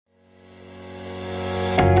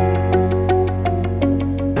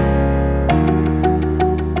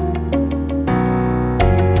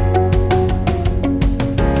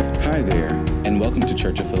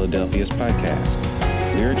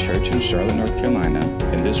Carolina,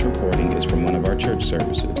 and this recording is from one of our church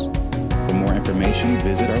services. For more information,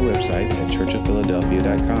 visit our website at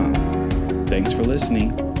churchofphiladelphia.com. Thanks for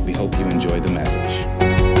listening. We hope you enjoy the message.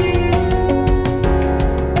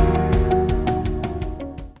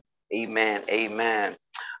 Amen. Amen.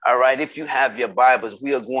 All right. If you have your Bibles,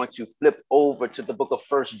 we are going to flip over to the book of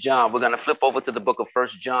 1 John. We're going to flip over to the book of 1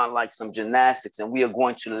 John like some gymnastics, and we are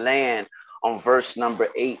going to land on verse number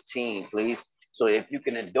 18, please. So if you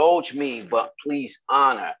can indulge me, but please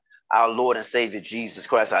honor our Lord and Savior Jesus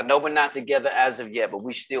Christ. I know we're not together as of yet, but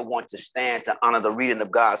we still want to stand to honor the reading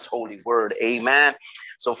of God's holy word. Amen.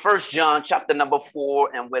 So 1 John chapter number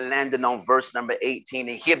 4, and we're landing on verse number 18.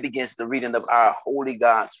 And here begins the reading of our holy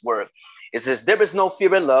God's word. It says, "There is no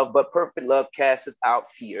fear in love, but perfect love casteth out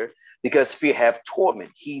fear, because fear hath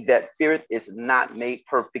torment. He that feareth is not made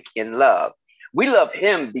perfect in love. We love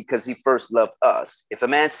him because he first loved us. If a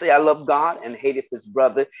man say, I love God, and hateth his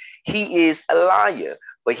brother, he is a liar.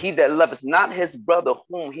 For he that loveth not his brother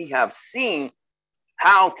whom he hath seen,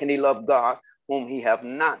 how can he love God whom he hath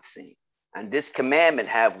not seen? And this commandment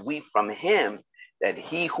have we from him, that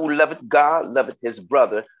he who loveth God loveth his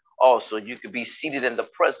brother also." You could be seated in the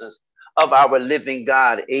presence of our living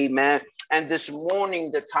God. Amen. And this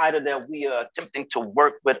morning, the title that we are attempting to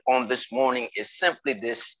work with on this morning is simply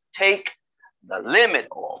this: take the limit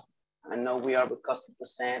off. I know we are accustomed to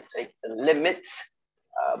saying take the limits,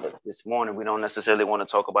 but this morning we don't necessarily want to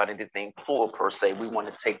talk about anything plural per se. We want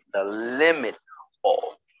to take the limit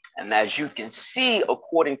off. And as you can see,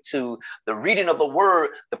 according to the reading of the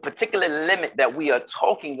word, the particular limit that we are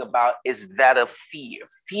talking about is that of fear.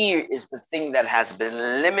 Fear is the thing that has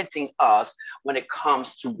been limiting us when it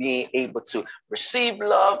comes to being able to receive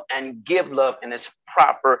love and give love in its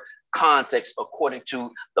proper context according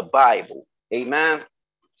to the Bible. Amen.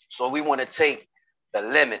 So we want to take the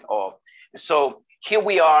limit off. And so here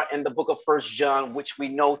we are in the book of 1 John, which we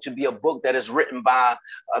know to be a book that is written by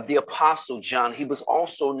the Apostle John. He was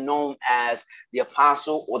also known as the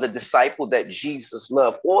apostle or the disciple that Jesus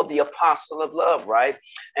loved, or the apostle of love, right?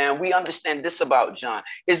 And we understand this about John.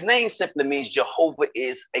 His name simply means Jehovah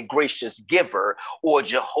is a gracious giver, or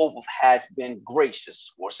Jehovah has been gracious,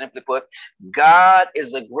 or simply put, God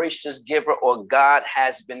is a gracious giver, or God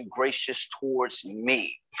has been gracious towards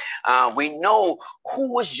me. We know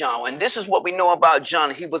who was John, and this is what we know about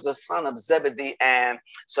John. He was a son of Zebedee and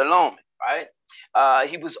Salome, right?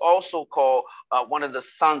 He was also called one of the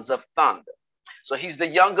sons of thunder. So he's the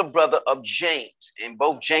younger brother of James, and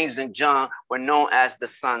both James and John were known as the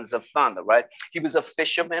sons of thunder, right? He was a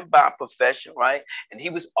fisherman by profession, right? And he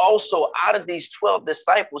was also, out of these 12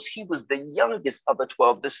 disciples, he was the youngest of the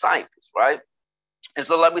 12 disciples, right? And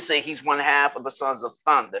so, like we say, he's one half of the sons of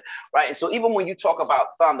thunder, right? And so even when you talk about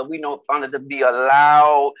thunder, we know thunder to be a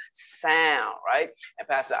loud sound, right? And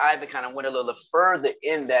Pastor Ivan kind of went a little further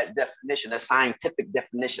in that definition, a scientific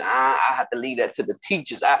definition. I have to leave that to the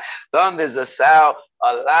teachers. Thunder is a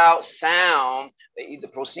loud sound that either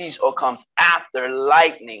proceeds or comes after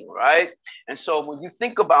lightning, right? And so when you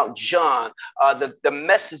think about John, the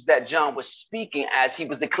message that John was speaking as he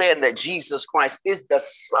was declaring that Jesus Christ is the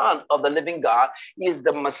Son of the living God, he is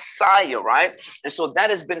the Messiah, right? And so that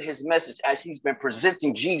has been his message as he's been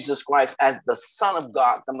presenting Jesus Christ as the Son of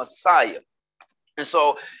God, the Messiah. And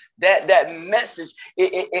so that message,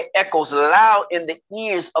 it echoes loud in the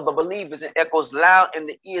ears of the believers. It echoes loud in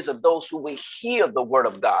the ears of those who will hear the word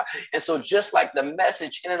of God. And so just like the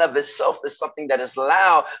message in and of itself is something that is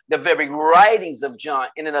loud, the very writings of John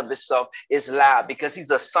in and of itself is loud, because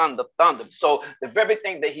he's a son of thunder. So the very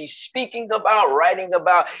thing that he's speaking about, writing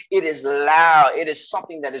about, it is loud. It is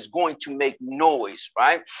something that is going to make noise,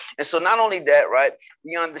 right? And so not only that, right,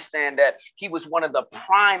 we understand that he was one of the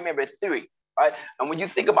primary three. Right. And when you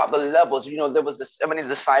think about the levels, you know, there was the 70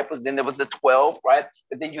 disciples, then there was the 12, right?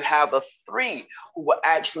 But then you have the 3 who were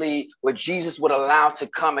actually what Jesus would allow to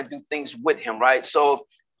come and do things with him, right? So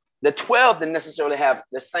the 12 didn't necessarily have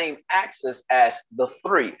the same access as the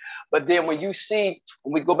 3. But then when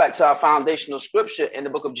we go back to our foundational scripture in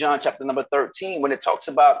the book of John, chapter number 13, when it talks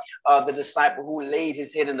about the disciple who laid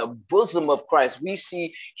his head in the bosom of Christ, we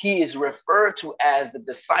see he is referred to as the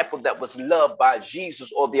disciple that was loved by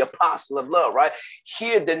Jesus, or the apostle of love, right?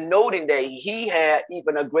 Here denoting that he had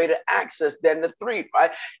even a greater access than the 3,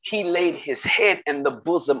 right? He laid his head in the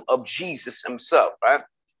bosom of Jesus himself, right?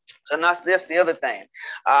 So that's the other thing.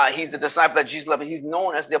 He's the disciple that Jesus loved. He's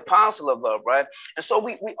known as the apostle of love, right? And so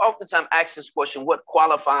we oftentimes ask this question: what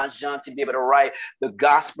qualifies John to be able to write the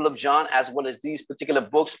Gospel of John, as well as these particular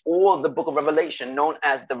books, or the book of Revelation, known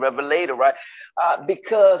as the Revelator, right?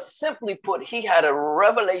 Because simply put, he had a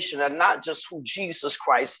revelation of not just who Jesus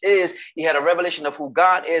Christ is, he had a revelation of who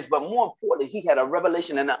God is, but more importantly, he had a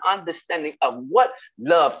revelation and an understanding of what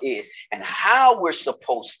love is and how we're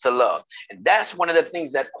supposed to love. And that's one of the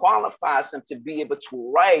things that qualifies him to be able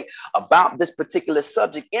to write about this particular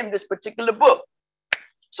subject in this particular book.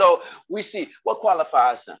 So we see what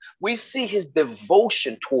qualifies him. We see his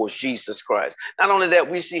devotion towards Jesus Christ. Not only that,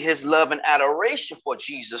 we see his love and adoration for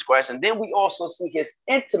Jesus Christ. And then we also see his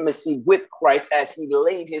intimacy with Christ as he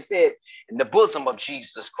laid his head in the bosom of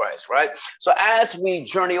Jesus Christ, right? So as we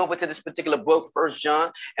journey over to this particular book, 1 John,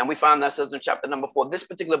 and we find ourselves in chapter number 4, this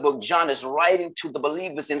particular book, John is writing to the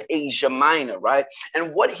believers in Asia Minor, right?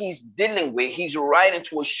 And what he's dealing with, he's writing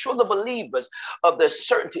to assure the believers of the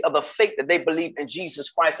certainty of the faith that they believe in Jesus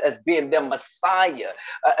Christ as being their Messiah,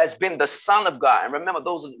 as being the Son of God. And remember,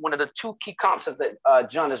 those are one of the two key concepts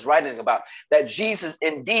that John is writing about, that Jesus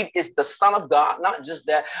indeed is the Son of God. Not just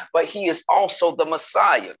that, but he is also the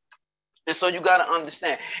Messiah. And so you got to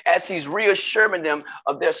understand, as he's reassuring them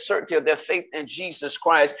of their certainty of their faith in Jesus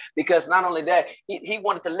Christ, because not only that, he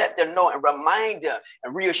wanted to let them know and remind them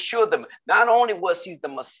and reassure them, not only was he the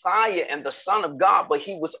Messiah and the Son of God, but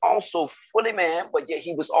he was also fully man, but yet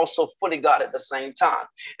he was also fully God at the same time.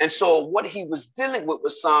 And so what he was dealing with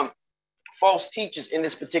was some false teachers in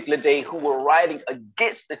this particular day who were writing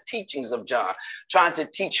against the teachings of John, trying to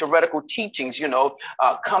teach heretical teachings,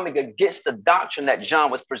 coming against the doctrine that John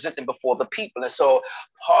was presenting before the people. And so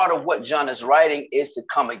part of what John is writing is to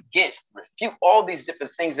come against, refute all these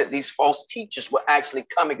different things that these false teachers were actually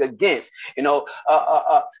coming against,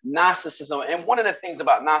 Gnosticism. And one of the things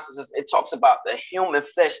about Gnosticism, it talks about the human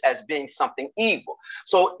flesh as being something evil.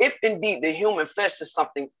 So if indeed the human flesh is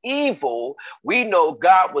something evil, we know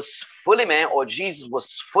God was fully man, or Jesus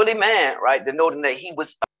was fully man, right? Denoting that he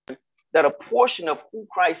was, that a portion of who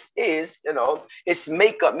Christ is, his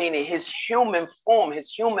makeup, meaning his human form, his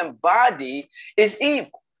human body is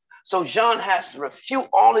evil. So John has to refute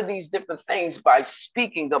all of these different things by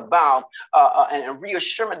speaking about and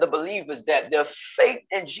reassuring the believers that their faith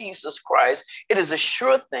in Jesus Christ, it is a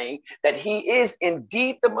sure thing that he is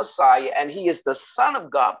indeed the Messiah and he is the Son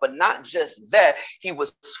of God, but not just that, he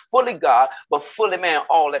was fully God, but fully man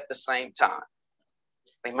all at the same time.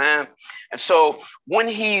 Amen. And so when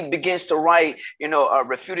he begins to write,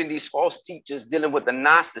 refuting these false teachers, dealing with the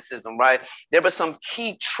Gnosticism, right, there were some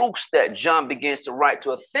key truths that John begins to write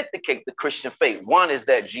to authenticate the Christian faith. One is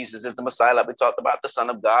that Jesus is the Messiah, like we talked about, the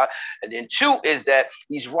Son of God. And then two is that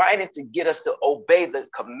he's writing to get us to obey the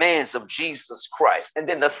commands of Jesus Christ. And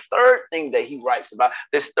then the third thing that he writes about,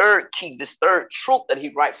 this third truth that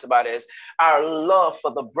he writes about is our love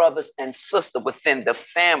for the brothers and sisters within the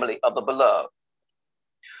family of the beloved.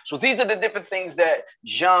 So these are the different things that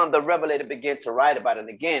John the Revelator began to write about. And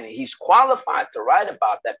again, he's qualified to write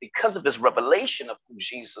about that because of his revelation of who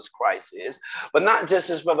Jesus Christ is, but not just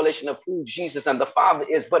his revelation of who Jesus and the Father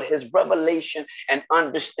is, but his revelation and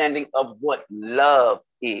understanding of what love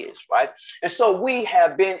is, right? And so we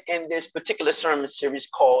have been in this particular sermon series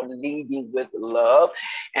called Leading with Love,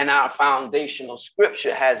 and our foundational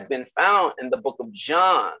scripture has been found in the book of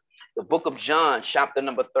John. The book of John, chapter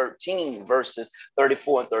number 13, verses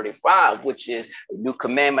 34 and 35, which is a new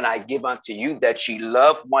commandment I give unto you, that ye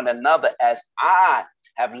love one another as I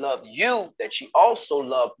have loved you, that ye also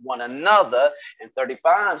love one another. And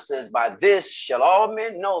 35 says, by this shall all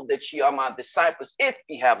men know that ye are my disciples, if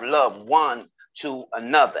ye have loved one to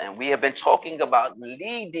another. And we have been talking about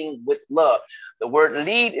leading with love. The word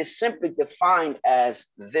lead is simply defined as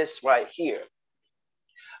this right here.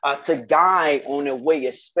 To guide on their way,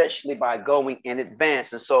 especially by going in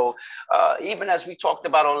advance. And so even as we talked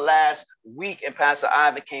about on last week, and Pastor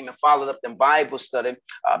Ivan came and followed up in Bible study,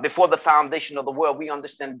 before the foundation of the world, we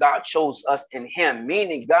understand God chose us in him,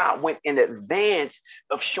 meaning God went in advance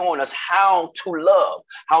of showing us how to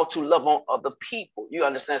love on other people. You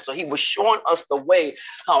understand? So he was showing us the way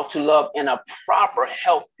how to love in a proper,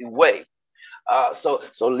 healthy way. So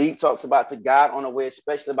Lee talks about to guide on a way,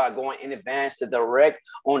 especially by going in advance to direct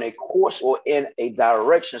on a course or in a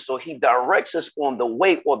direction. So he directs us on the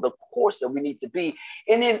way or the course that we need to be.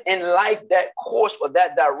 And in life, that course or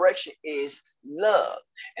that direction is love.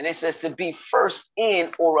 And it says to be first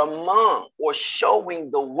in or among or showing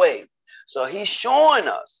the way. So he's showing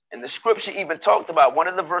us, and the scripture even talked about one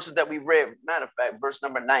of the verses that we read, matter of fact, verse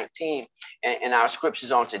number 19 in our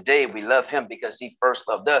scriptures on today. We love him because he first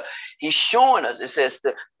loved us. He's showing us, it says,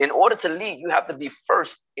 that in order to lead, you have to be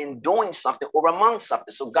first in doing something or among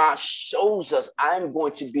something. So God shows us, I'm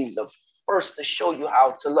going to be the first to show you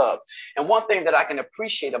how to love. And one thing that I can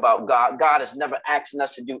appreciate about God, God is never asking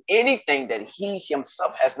us to do anything that he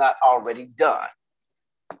himself has not already done.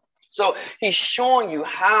 So he's showing you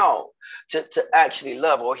how to actually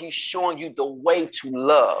love, or he's showing you the way to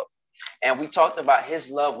love. And we talked about his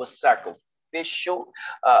love was sacrificial.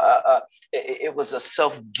 It was a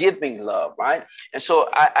self-giving love, right? And so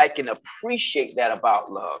I can appreciate that about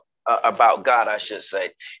love, about God, I should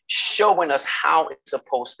say, showing us how it's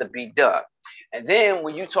supposed to be done. And then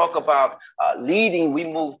when you talk about leading, we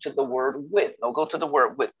move to the word with. No, go to the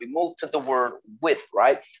word with. We move to the word with,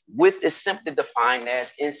 right? With is simply defined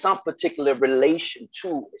as in some particular relation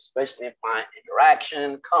to, especially in fine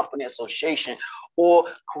interaction, company, association, or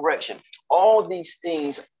correction. All these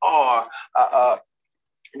things are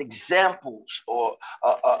examples or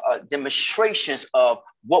demonstrations of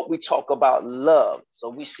what we talk about love. So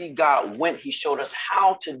we see God when he showed us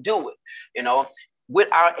how to do it, you know, with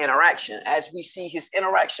our interaction, as we see his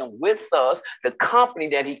interaction with us, the company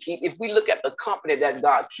that he keeps. If we look at the company that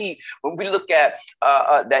God keeps, when we look at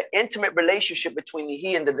that intimate relationship between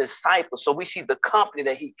he and the disciples, so we see the company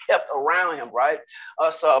that he kept around him, right?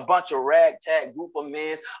 So a bunch of ragtag group of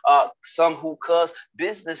men, some who cuss,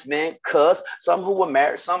 businessmen cuss, some who were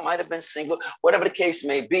married, some might have been single, whatever the case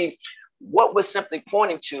may be. What was simply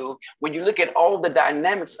pointing to, when you look at all the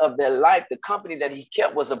dynamics of their life, the company that he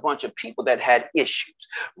kept was a bunch of people that had issues,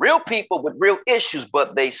 real people with real issues,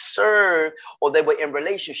 but they served or they were in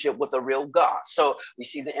relationship with a real God. So we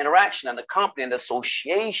see the interaction and the company and the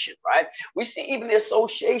association, right? We see even the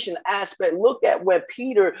association aspect. Look at where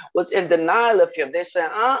Peter was in denial of him. They said,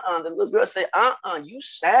 the little girl said, you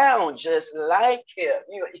sound just like him.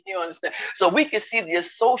 You understand? So we can see the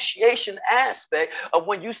association aspect of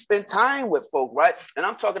when you spend time with folk, right? And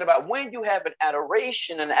I'm talking about when you have an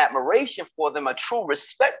adoration and admiration for them, a true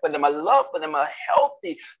respect for them, a love for them, a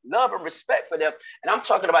healthy love and respect for them. And I'm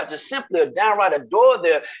talking about just simply a downright adore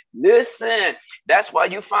them. Listen, that's why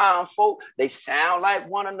you find folk, they sound like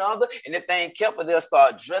one another. And if they ain't careful, they'll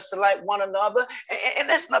start dressing like one another. And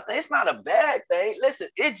that's nothing. It's not a bad thing. Listen,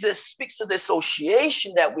 it just speaks to the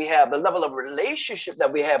association that we have, the level of relationship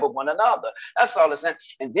that we have with one another. That's all it's saying.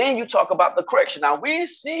 And then you talk about the correction. Now we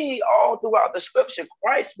see all throughout the scripture,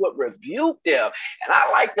 Christ would rebuke them. And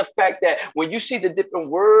I like the fact that when you see the different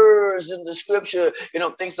words in the scripture, you know,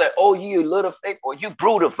 things like, oh, you little faith, or you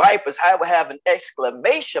brood of vipers, I would have an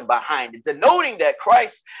exclamation behind it, denoting that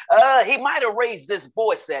Christ, he might have raised this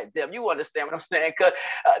voice at them. You understand what I'm saying? Because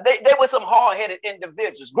they were some hard-headed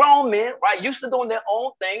individuals, grown men, right? Used to doing their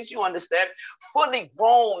own things, you understand? Fully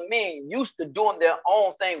grown men used to doing their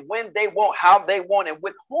own thing when they want, how they want, and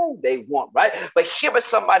with whom they want, right? But here is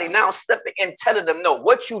somebody now stepping in, telling them, no,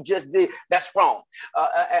 what you just did, that's wrong.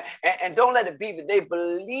 And don't let it be that they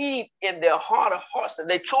believe in their heart of hearts that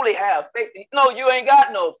they truly have faith. No, you ain't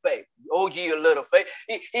got no faith. Oh, ye a little faith.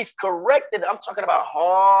 He's corrected. I'm talking about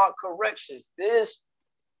hard corrections. This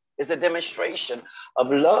is a demonstration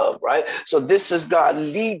of love, right? So this is God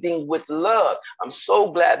leading with love. I'm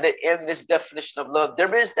so glad that in this definition of love,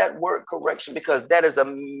 there is that word correction, because that is a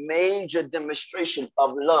major demonstration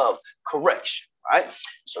of love, correction, right?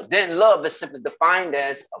 So then love is simply defined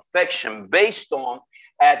as affection based on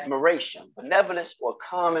admiration, benevolence, or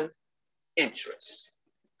common interest.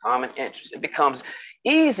 Common interest. It becomes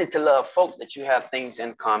easy to love folks that you have things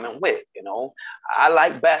in common with. You know, I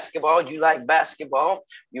like basketball, you like basketball,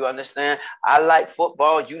 you understand? I like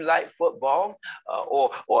football, you like football, or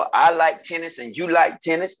I like tennis and you like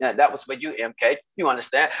tennis. Now, that was for you, MK. You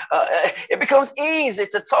understand? It becomes easy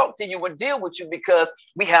to talk to you and deal with you because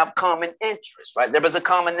we have common interests, right? There is a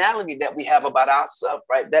commonality that we have about ourselves,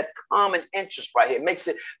 right? That common interest right here makes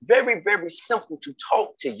it very, very simple to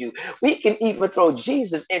talk to you. We can even throw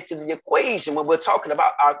Jesus into the equation when we're talking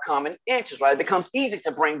about our common interest, right? It becomes easy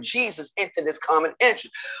to bring Jesus into this common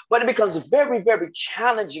interest, but it becomes very, very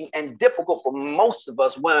challenging and difficult for most of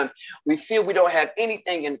us when we feel we don't have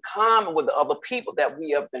anything in common with the other people that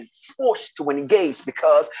we have been forced to engage,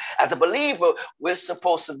 because as a believer, we're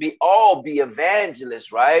supposed to be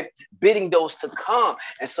evangelists, right? Bidding those to come.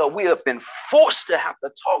 And so we have been forced to have to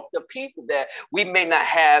talk to people that we may not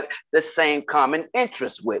have the same common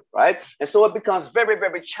interest with, right? And so it becomes very,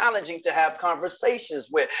 very very challenging to have conversations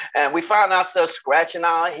with. And we find ourselves scratching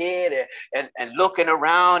our head and looking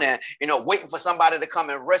around and, waiting for somebody to come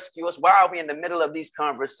and rescue us while we're in the middle of these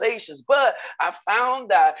conversations. But I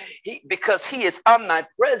found that because he is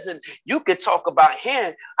omnipresent, you could talk about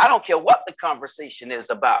him. I don't care what the conversation is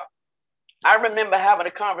about. I remember having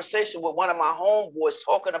a conversation with one of my homeboys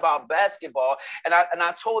talking about basketball, and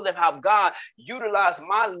I told them how God utilized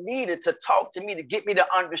my leader to talk to me, to get me to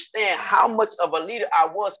understand how much of a leader I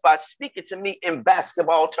was by speaking to me in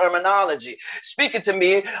basketball terminology, speaking to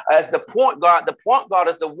me as the point guard. The point guard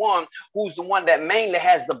is the one who's the one that mainly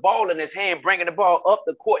has the ball in his hand, bringing the ball up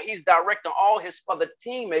the court. He's directing all his other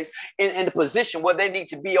teammates in the position where they need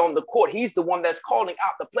to be on the court. He's the one that's calling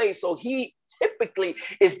out the play. So he typically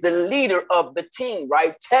is the leader of the team,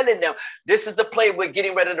 right? Telling them, this is the play we're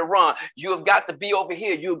getting ready to run. You have got to be over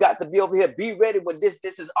here. You've got to be over here. Be ready with this.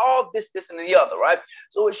 This is all this, and the other, right?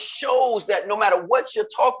 So it shows that no matter what you're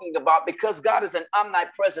talking about, because God is an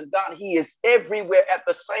omnipresent God, he is everywhere at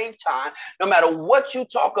the same time. No matter what you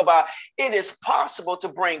talk about, it is possible to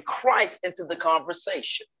bring Christ into the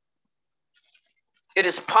conversation. It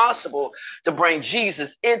is possible to bring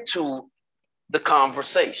Jesus into the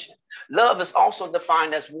conversation. Love is also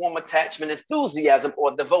defined as warm attachment, enthusiasm,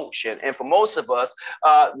 or devotion. And for most of us,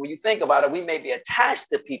 when you think about it, we may be attached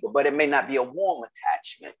to people, but it may not be a warm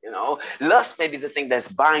attachment. Lust may be the thing that's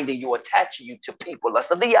binding you, attaching you to people.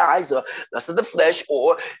 Lust of the eyes, or lust of the flesh,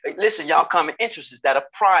 or listen, y'all, common interests that are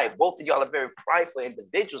pride. Both of y'all are very prideful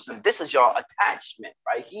individuals, and this is your attachment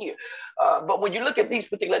right here. But when you look at these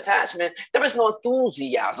particular attachments, there is no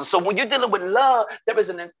enthusiasm. So when you're dealing with love, there is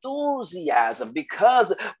an enthusiasm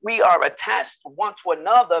because we are attached one to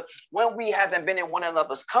another. When we haven't been in one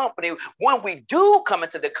another's company, when we do come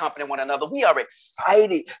into the company of one another, we are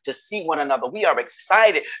excited to see one another. We are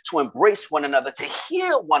excited to embrace one another, to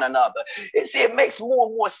heal one another. It makes more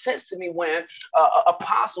and more sense to me when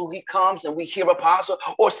Apostle, he comes and we hear Apostle,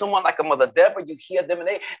 or someone like a Mother Deborah, you hear them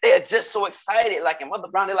and they are just so excited. Like in Mother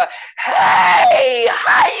Brown, they're like, hey,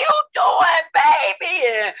 how you doing, baby?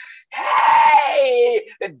 And hey,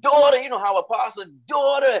 daughter, you know how Apostle,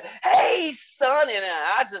 daughter, hey, son, and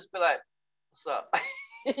I just be like, what's up?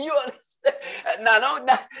 You understand? Now,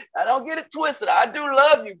 don't get it twisted. I do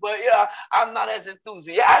love you, but I'm not as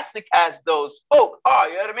enthusiastic as those folk are.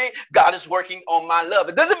 You know what I mean? God is working on my love.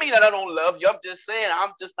 It doesn't mean that I don't love you. I'm just saying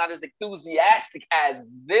I'm just not as enthusiastic as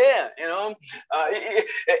them.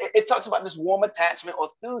 It talks about this warm attachment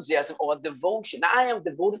or enthusiasm or devotion. Now, I am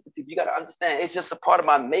devoted to people. You got to understand. It's just a part of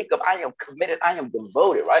my makeup. I am committed. I am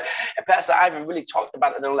devoted, right? And Pastor Ivan really talked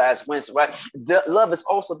about it on last Wednesday, right? Love is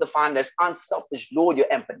also defined as unselfish, loyal,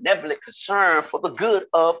 and benevolent concern for the good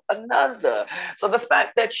of another. So the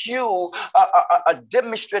fact that you are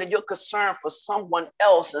demonstrating your concern for someone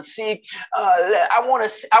else, and see, I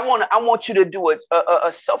want you to do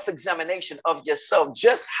a self-examination of yourself.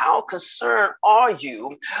 Just how concerned are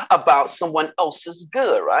you about someone else's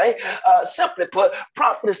good, right? Simply put,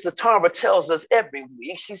 Prophetess Zatara tells us every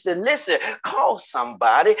week. She said, "Listen, call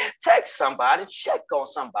somebody, text somebody, check on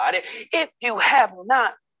somebody. If you have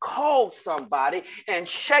not called somebody and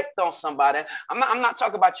checked on somebody," I'm not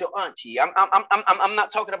talking about your auntie. I'm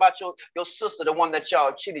not talking about your sister, the one that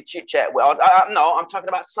y'all chit chat with. No, I'm talking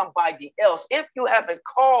about somebody else. If you haven't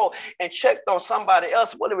called and checked on somebody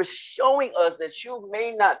else, what it is showing us that you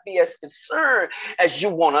may not be as concerned as you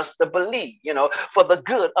want us to believe, for the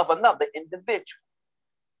good of another individual.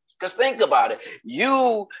 Because think about it,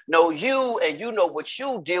 you know you, and you know what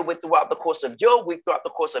you deal with throughout the course of your week, throughout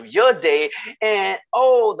the course of your day, and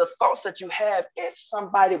the thoughts that you have, if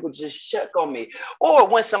somebody would just check on me, or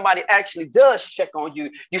when somebody actually does check on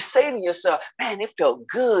you, you say to yourself, man, it felt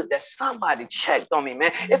good that somebody checked on me,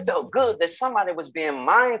 man. It felt good that somebody was being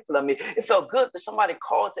mindful of me. It felt good that somebody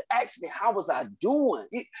called to ask me, how was I doing?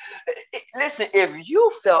 Listen, if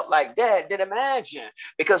you felt like that, then imagine,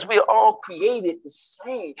 because we are all created the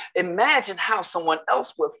same. Imagine how someone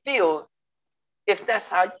else would feel if that's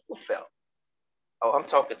how you felt. Oh, I'm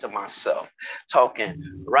talking to myself, talking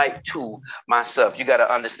right to myself. You got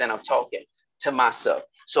to understand, I'm talking to myself.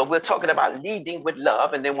 So we're talking about leading with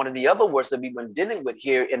love. And then one of the other words that we've been dealing with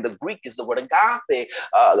here in the Greek is the word agape.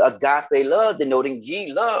 Agape love, denoting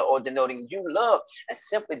ye love, or denoting you love. And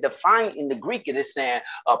simply defined in the Greek, it is saying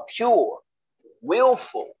a pure,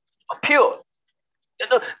 willful, a pure.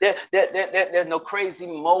 There's no crazy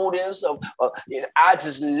motives of I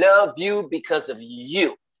just love you because of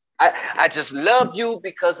you. I just love you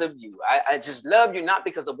because of you. I just love you not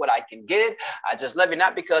because of what I can get. I just love you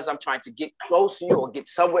not because I'm trying to get close to you or get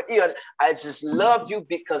somewhere. I just love you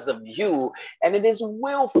because of you, and it is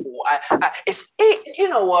willful.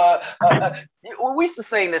 We used to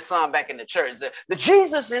sing this song back in the church. The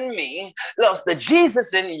Jesus in me loves the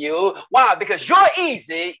Jesus in you. Why? Because you're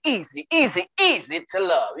easy to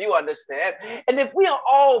love. You understand? And if we are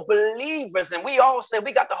all believers and we all say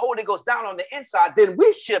we got the Holy Ghost down on the inside, then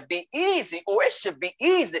we should be easy, or it should be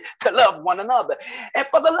easy to love one another. And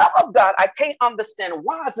for the love of God, I can't understand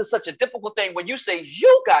why is it such a difficult thing when you say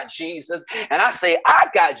you got Jesus and I say I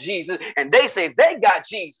got Jesus and they say they got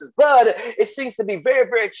Jesus. But it seems to be very,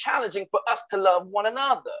 very challenging for us to love one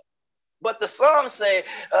another. But the Psalms say,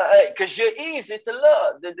 because you're easy to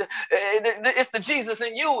love. It's the Jesus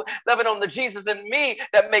in you, loving on the Jesus in me,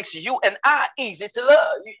 that makes you and I easy to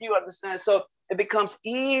love. You understand? So it becomes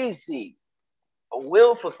easy, a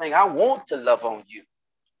willful thing. I want to love on you.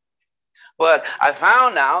 But I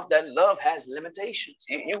found out that love has limitations.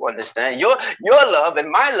 You understand? Your love and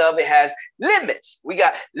my love, it has limits. We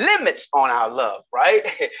got limits on our love, right?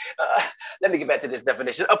 Let me get back to this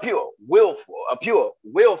definition. A pure, willful.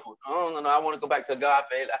 No, I want to go back to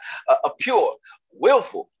agape. A pure,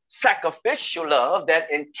 willful, sacrificial love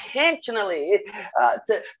that intentionally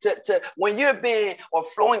when you're being or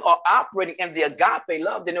flowing or operating in the agape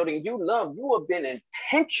love, denoting you have been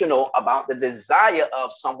intentional about the desire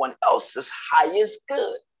of someone else's highest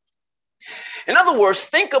good. In other words,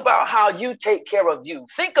 think about how you take care of you.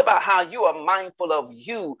 Think about how you are mindful of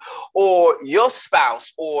you or your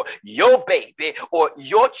spouse or your baby or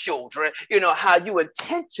your children. How you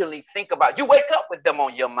intentionally think about. You wake up with them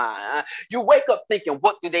on your mind. You wake up thinking,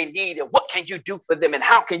 what do they need and what can you do for them and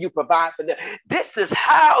how can you provide for them? This is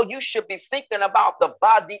how you should be thinking about the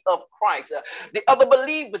body of Christ. The other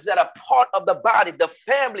believers that are part of the body, the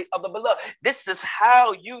family of the beloved. This is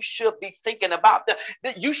how you should be thinking about them.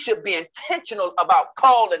 That you should be intentional about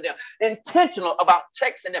calling them, intentional about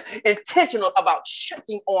texting them, intentional about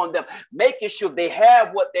checking on them, making sure they have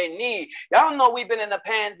what they need. Y'all know we've been in a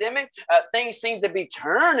pandemic. Things seem to be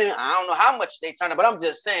turning. I don't know how much they turn, but I'm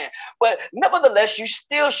just saying. But nevertheless, you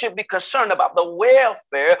still should be concerned about the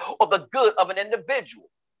welfare or the good of an individual.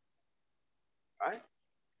 Right?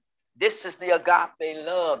 This is the agape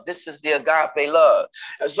love. This is the agape love.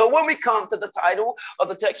 And so when we come to the title of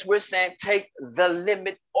the text, we're saying take the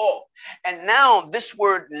limit off. And now this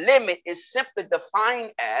word limit is simply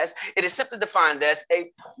defined as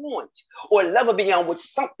a point or level beyond which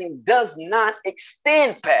something does not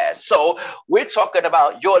extend past. So we're talking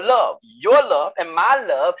about your love and my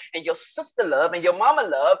love and your sister love and your mama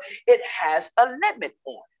love. It has a limit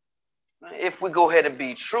on it. If we go ahead and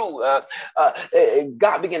be true,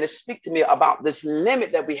 God began to speak to me about this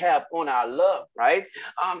limit that we have on our love, right?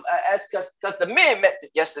 Because the men met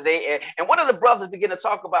yesterday, and one of the brothers began to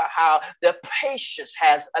talk about how the patience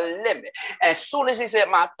has a limit. As soon as he said,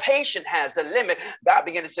 my patience has a limit, God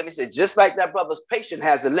began to say, he said, just like that brother's patience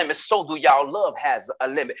has a limit, so do y'all love has a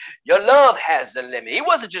limit. Your love has a limit. He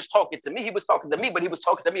wasn't just talking to me, he was talking to me, but he was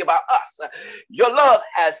talking to me about us. Your love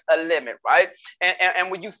has a limit, right?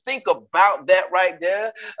 And when you think about that right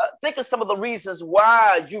there, think of some of the reasons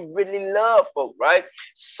why you really love folk, right?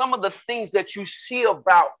 Some of the things that you see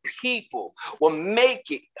about people will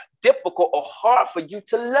make it difficult or hard for you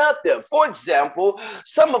to love them. For example,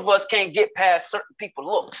 some of us can't get past certain people's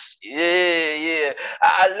looks. Yeah.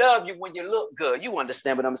 I love you when you look good. You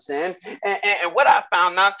understand what I'm saying? And what I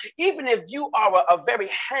found out, even if you are a very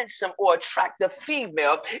handsome or attractive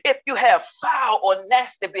female, if you have foul or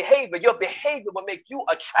nasty behavior, your behavior will make you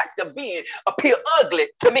attractive being appear ugly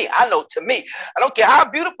to me. I know to me. I don't care how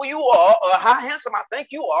beautiful you are or how handsome I think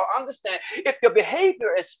you are. Understand, if your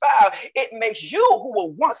behavior is foul, it makes you who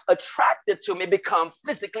were once attracted to me become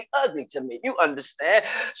physically ugly to me. You understand?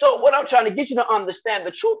 So what I'm trying to get you to understand,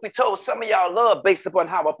 the truth be told, some of y'all love based upon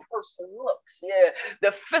how a person looks. Yeah,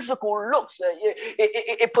 the physical looks,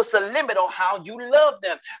 it puts a limit on how you love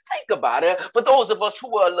them. Think about it. For those of us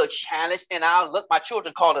who are a little challenged in our look, my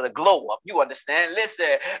children call it a glow up. You understand?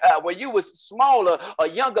 Listen, when you was smaller or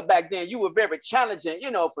younger back then, you were very challenging.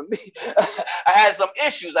 For me, I had some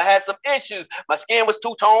issues. My skin was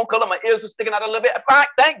two-tone color. My ears were sticking out a little bit.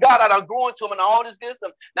 Thank God I done grew into them and all this good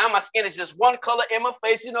stuff. Now my skin is just one color in my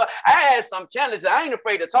face. I had some challenges. I ain't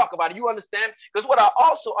afraid to talk about it. You understand? Because what I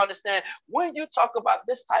also understand, when you talk about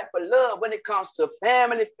this type of love, when it comes to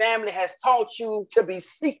family has taught you to be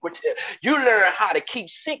secretive. You learn how to keep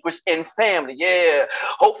secrets in family. Yeah.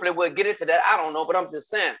 Hopefully we'll get into that. I don't know, but I'm just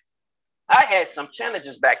saying. I had some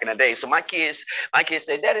challenges back in the day. So my kids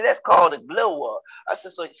say, Daddy, that's called a glow up. I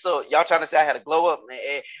said, so y'all trying to say I had a glow up?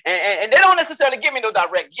 And they don't necessarily give me no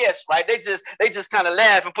direct yes, right? They just kind of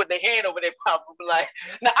laugh and put their hand over their mouth and be like,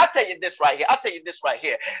 now I'll tell you this right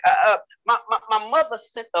here. My mother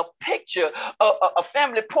sent a picture, a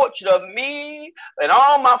family portrait of me and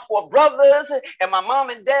all my 4 brothers and my mom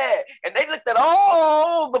and dad. And they looked at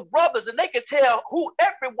all the brothers and they could tell who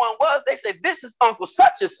everyone was. They said, this is Uncle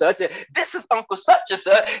such and such, and this is Uncle such and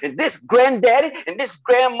such, and this granddaddy, and this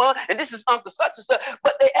grandma, and this is Uncle such and such.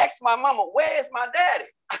 But they asked my mama, where's my daddy?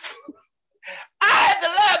 I had to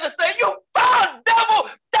laugh and say, you foul devil,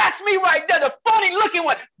 that's me right there, the funny looking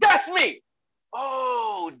one, that's me.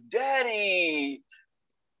 Oh, daddy,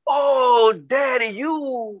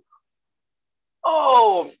 you.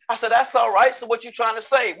 Oh, I said, that's all right. So what you trying to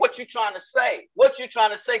say? What you trying to say?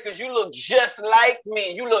 Because you look just like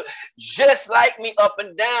me. You look just like me up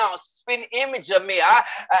and down. Spin image of me.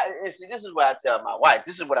 See, this is what I tell my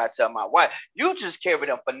wife. You just carried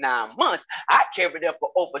them for 9 months. I carried them for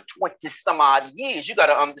over 20 some odd years. You got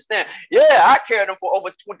to understand. Yeah, I carried them for over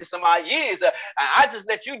 20 some odd years. I just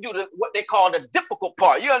let you do what they call the difficult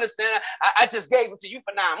part. You understand? I just gave it to you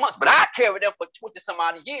for 9 months, but I carried them for 20 some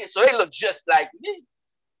odd years. So they look just like me.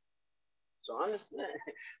 So understand.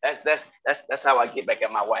 That's how I get back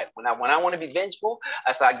at my wife. When I want to be vengeful,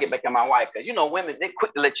 that's how I get back at my wife. Because women, they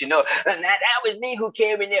quick to let you know that was me who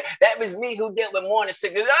carried it. That was me who dealt with morning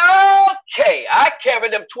sickness. Okay, I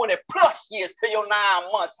carried them 20 plus years to your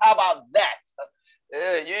 9 months. How about that?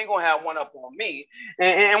 You ain't gonna have one up on me.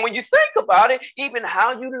 And when you think about it, even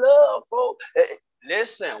how you love folks.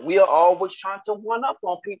 Listen, we are always trying to one up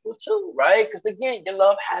on people too, right? Because again, your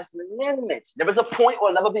love has limits. There is a point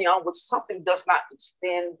or level beyond which something does not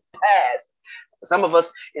extend past. For some of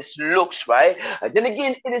us, it's looks, right? Then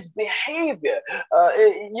again, it is behavior.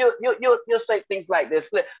 You'll say things like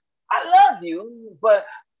this: I love you, but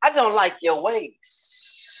I don't like your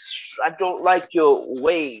ways. I don't like your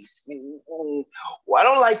ways. I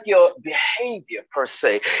don't like your behavior per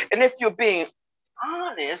se. And if you're being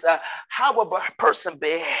honest, how a person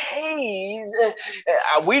behaves,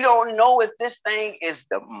 we don't know if this thing is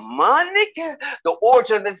demonic, the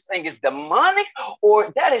origin of this thing is demonic,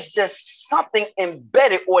 or that is just something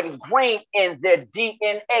embedded or ingrained in their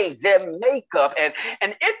DNA, their makeup. And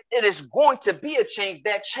if it is going to be a change,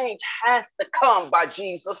 that change has to come by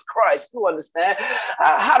Jesus Christ. You understand?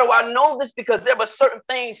 How do I know this? Because there were certain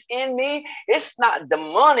things in me. It's not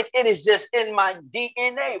demonic. It is just in my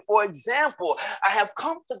DNA. For example, I have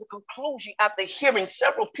come to the conclusion after hearing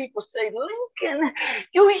several people say, Lincoln,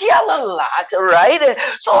 you yell a lot, right?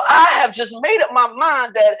 So I have just made up my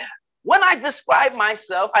mind that when I describe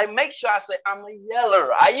myself, I make sure I say I'm a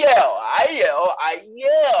yeller. I yell,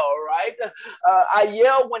 right? I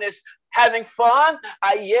yell when it's having fun.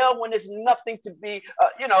 I yell when there's nothing to be,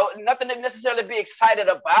 nothing to necessarily be excited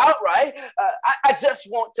about, right? I just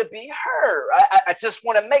want to be heard. I just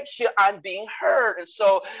want to make sure I'm being heard. And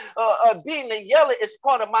so being a yeller is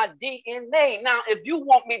part of my DNA. Now, if you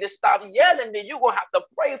want me to stop yelling, then you're going to have to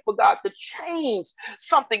pray for God to change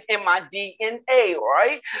something in my DNA,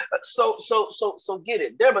 right? So get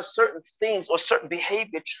it. There are certain things or certain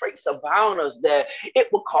behavior traits about us that it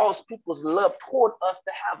will cause people's love toward us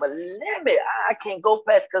to have a limit. I can't go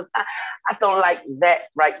past because I don't like that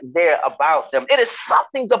right there about them. It is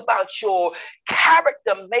something about your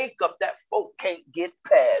character makeup that folk can't get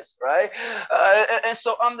past, right? And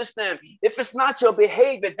so understand, if it's not your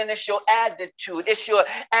behavior, then it's your attitude. It's your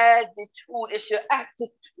attitude. It's your attitude.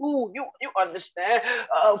 You understand?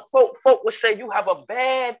 Folk would say you have a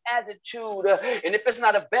bad attitude. And if it's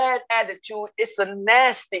not a bad attitude, it's a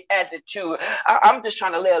nasty attitude. I'm just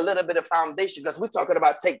trying to lay a little bit of foundation because we're talking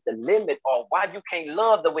about take the limit or why you can't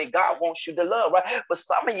love the way God wants you to love, right? For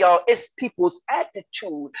some of y'all, it's people's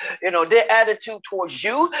attitude, their attitude towards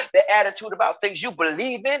you, their attitude about things you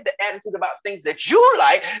believe in, their attitude about things that you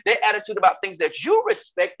like, their attitude about things that you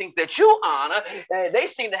respect, things that you honor. And they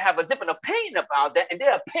seem to have a different opinion about that. And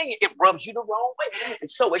their opinion, it rubs you the wrong way. And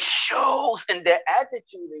so it shows in their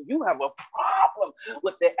attitude, and you have a problem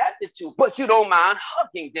with their attitude, but you don't mind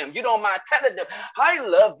hugging them. You don't mind telling them, I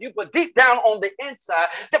love you, but deep down on the inside,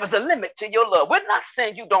 there was a limit to your love. We're not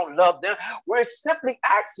saying you don't love them. We're simply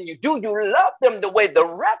asking you, do you love them the way the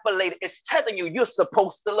Revelator is telling you you're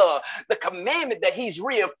supposed to love? The commandment that he's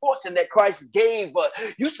reinforcing that Christ gave us.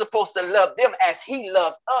 You're supposed to love them as he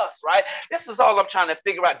loved us, right? This is all I'm trying to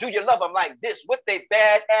figure out. Do you love them like this with their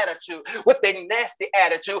bad attitude, with their nasty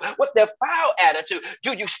attitude, with their foul attitude?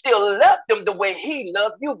 Do you still love them the way he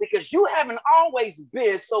loved you? Because you haven't always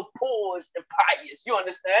been so poised and pious. You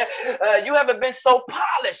understand? man. You haven't been so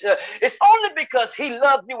polished. It's only because he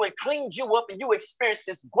loved you and cleaned you up and you experienced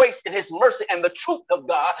his grace and his mercy and the truth of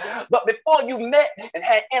God. But before you met and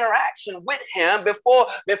had interaction with him, before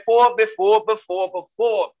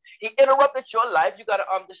he interrupted your life, you got to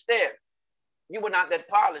understand. You were not that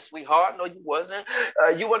polished, sweetheart. No, you wasn't.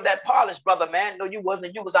 You weren't that polished, brother, man. No, you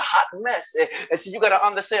wasn't. You was a hot mess. And so you got to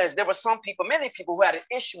understand, there were some people, many people who had an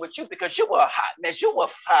issue with you because you were a hot mess. You were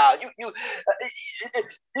foul. You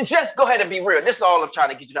just go ahead and be real. This is all I'm trying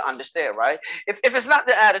to get you to understand, right? If it's not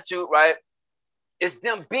the attitude, right, it's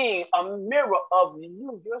them being a mirror of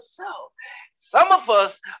you yourself. Some of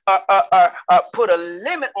us put a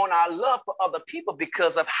limit on our love for other people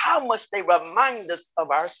because of how much they remind us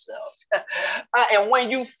of ourselves. And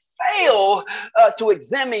when you fail to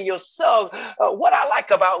examine yourself, what I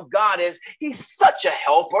like about God is he's such a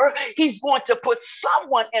helper. He's going to put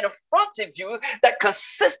someone in front of you that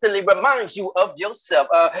consistently reminds you of yourself.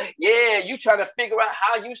 Yeah, you trying to figure out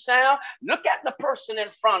how you sound? Look at the person in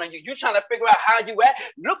front of you. You trying to figure out how you act?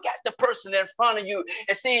 Look at the person in front of you.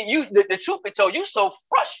 And see, the truth be told, you so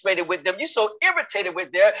frustrated with them. You so irritated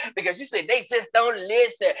with them because you say they just don't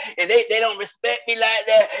listen and they don't respect me like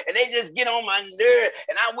that. And they just get on my nerve.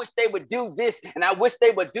 And I wish they would do this and I wish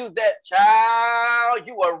they would do that. Child,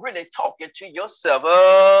 you are really talking to yourself.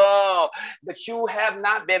 Oh, but you have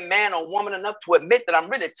not been man or woman enough to admit that I'm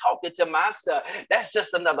really talking to myself. That's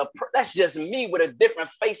just that's just me with a different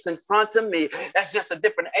face in front of me. That's just a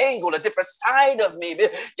different angle, a different side of me.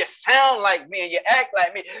 You sound like me and you act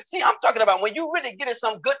like me. See, I'm talking about when you really get in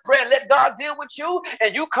some good prayer, let God deal with you,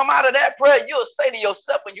 and you come out of that prayer, you'll say to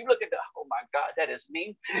yourself when you look at the, oh my God, that is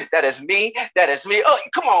me. That is me. That is me. Oh,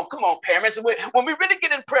 come on, parents. When we really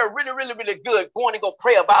get in prayer, really, really, really good, going to go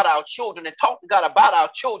pray about our children and talk to God about our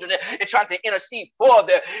children and trying to intercede for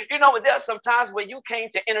them. You know, there are some times when you came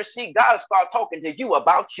to intercede, God will start talking to you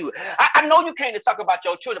about you. I know you came to talk about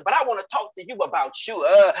your children, but I want to talk to you about you.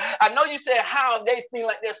 I know you said how they feel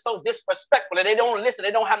like they're so disrespectful and they don't listen,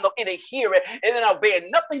 they don't have no ear to hear it, and then I'll bear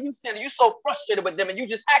nothing you said. You're so frustrated with them and you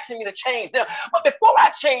just asking me to change them. But before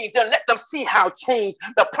I change them, let them see how change,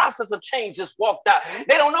 the process of change just walked out.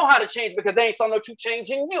 They don't know how to change because they ain't saw no true change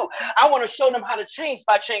in you. I want to show them how to change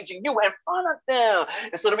by changing you in front of them.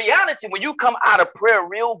 And so the reality, when you come out of prayer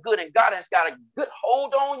real good and God has got a good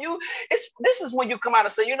hold on you, this is when you come out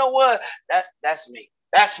and say, you know what, that's me.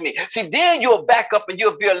 That's me. See, then you'll back up and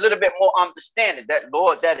you'll be a little bit more understanding that,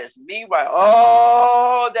 Lord, that is me right.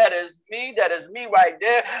 Oh, that is me. That is me right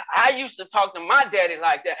there. I used to talk to my daddy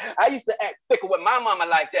like that. I used to act fickle with my mama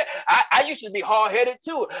like that. I used to be hard-headed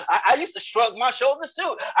too. I used to shrug my shoulders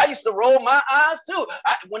too. I used to roll my eyes too.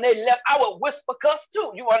 When they left, I would whisper cuss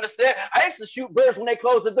too. You understand? I used to shoot birds when they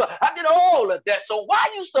closed the door. I did all of that. So why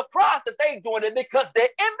are you surprised that they doing it? Because they're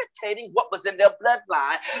imitating what was in their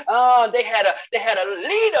bloodline. They had a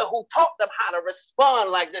leader who taught them how to respond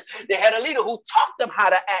like this. They had a leader who taught them how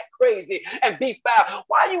to act crazy and be foul.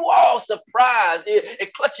 Why are you all surprised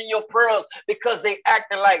and clutching your pearls because they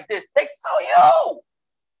acting like this? They saw you.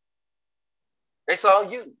 They saw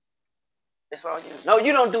you. They saw you. No,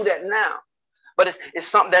 you don't do that now. But it's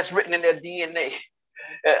something that's written in their DNA.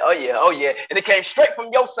 Oh yeah. And it came straight from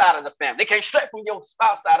your side of the family. It came straight from your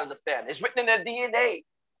spouse side of the family. It's written in their DNA.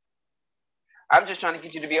 I'm just trying to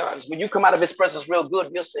get you to be honest. When you come out of his presence real good,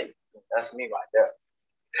 you'll say, that's me right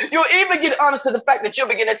there. You'll even get honest to the fact that you'll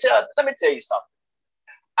begin to tell, let me tell you something.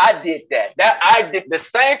 I did that. I did the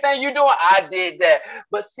same thing you're doing. I did that.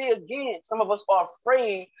 But see, again, some of us are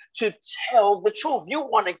afraid to tell the truth. You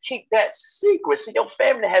want to keep that secret. See, your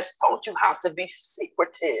family has taught you how to be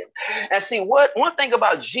secretive. And see, one thing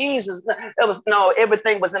about Jesus,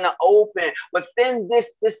 everything was in the open. Within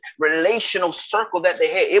this relational circle that they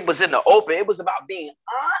had, it was in the open. It was about being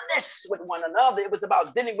honest with one another. It was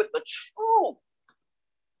about dealing with the truth.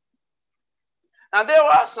 Now, there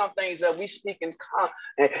are some things that we speak in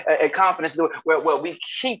confidence where we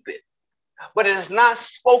keep it, but it is not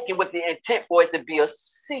spoken with the intent for it to be a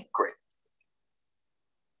secret.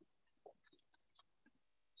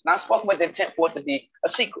 It's not spoken with the intent for it to be a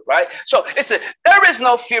secret, right? So there is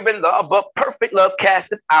no fear in love, but perfect love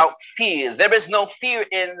casteth out fear. There is no fear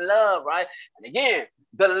in love, right? And again,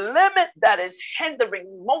 the limit that is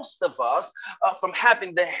hindering most of us from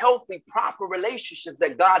having the healthy, proper relationships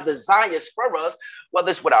that God desires for us whether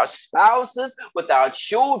it's with our spouses, with our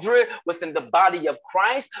children, within the body of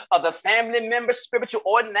Christ, other family members, spiritual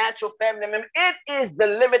or natural family members. It is the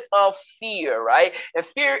limit of fear, right? And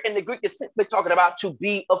fear in the Greek is simply talking about to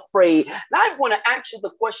be afraid. Now I want to ask you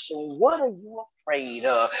the question, what are you afraid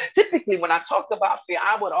of? Typically, when I talk about fear,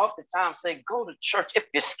 I would oftentimes say, go to church. If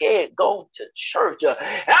you're scared, go to church.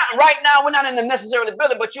 Right now, we're not in the necessarily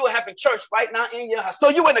building, but you are having church right now in your house. So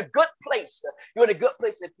you're in a good place. You're in a good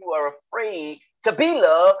place if you are afraid to be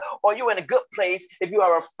loved, or you're in a good place if you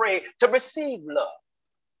are afraid to receive love.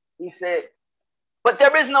 He said, but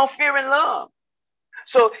there is no fear in love.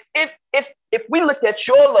 So if we look at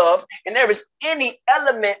your love and there is any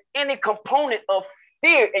element, any component of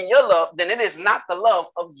fear in your love, then it is not the love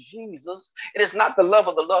of Jesus. It is not the love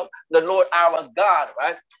of the Lord our God,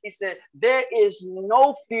 right? He said, there is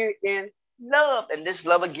no fear in love. And this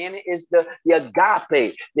love again is the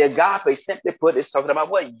agape. The agape, simply put, is talking about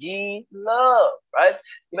what? Ye love, right?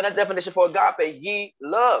 Even a definition for agape, ye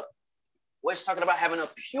love. We're talking about having a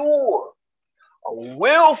pure, a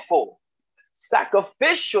willful,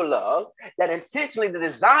 sacrificial love that intentionally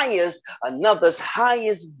desires another's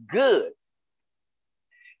highest good.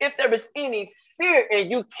 If there is any fear in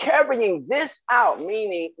you carrying this out,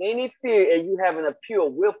 meaning any fear in you having a pure,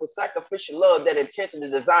 willful, sacrificial love that intentionally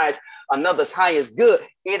desires another's highest good,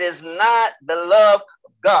 it is not the love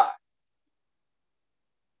of God.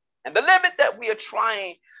 And the limit that we are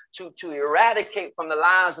trying to eradicate from the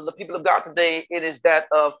lives of the people of God today, it is that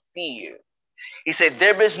of fear. He said,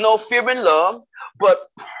 there is no fear in love, but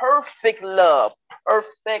perfect love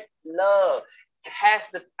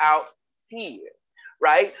casteth out fear,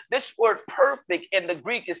 right? This word perfect in the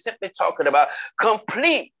Greek is simply talking about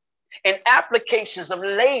complete in applications of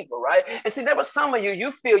labor, right? And see, there was some of you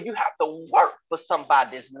feel you have to work for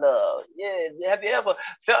somebody's love. Yeah, have you ever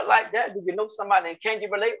felt like that? Do you know somebody, and can you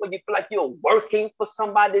relate when you feel like you're working for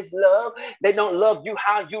somebody's love? They don't love you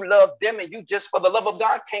how you love them, and you just, for the love of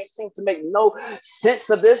God, can't seem to make no sense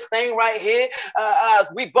of this thing right here.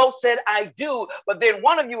 We both said, I do, but then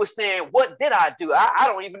one of you was saying, what did I do? I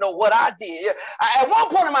don't even know what I did. At one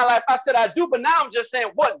point in my life, I said I do, but now I'm just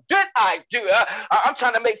saying, what did I do? I'm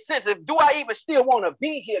trying to make sense. Do I even still want to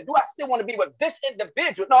be here? Do I still want to be with this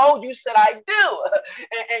individual? No, you said I do.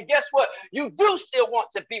 And guess what? You do still want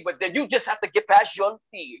to be with them. You just have to get past your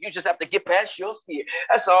fear. You just have to get past your fear.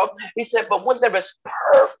 That's all. He said, but when there is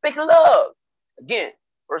perfect love, again,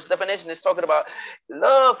 first definition is talking about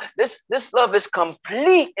love. This love is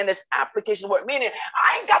complete in its application word, meaning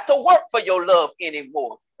I ain't got to work for your love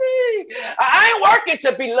anymore. I ain't working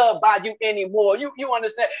to be loved by you anymore. You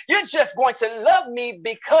understand? You're just going to love me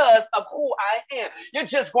because of who I am. You're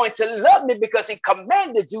just going to love me because he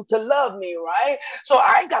commanded you to love me, right? So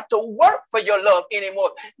I ain't got to work for your love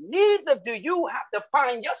anymore. Neither do you have to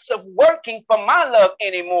find yourself working for my love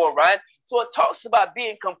anymore, right? So it talks about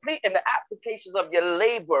being complete in the applications of your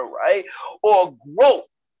labor, right? Or growth.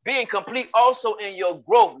 Being complete also in your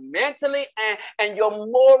growth mentally and your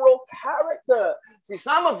moral character. See,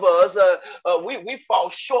 some of us, we fall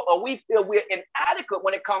short, or we feel we're inadequate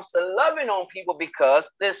when it comes to loving on people because,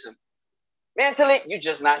 listen, mentally, you're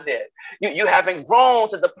just not there. You haven't grown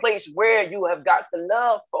to the place where you have got to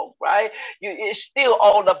love folk, right? It's still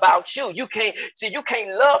all about you. You can't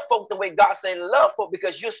love folk the way God said love folk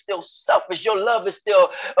because you're still selfish. Your love is still,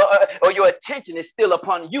 or your attention is still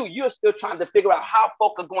upon you. You're still trying to figure out how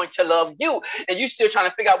folk are going to love you. And you're still trying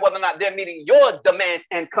to figure out whether or not they're meeting your demands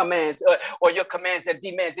and commands, or your commands and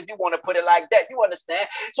demands, if you want to put it like that. You understand?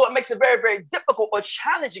 So it makes it very, very difficult or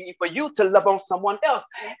challenging for you to love on someone else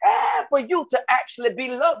and for you to actually be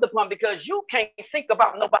loved upon, because you can't think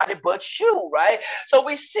about nobody but you, right? So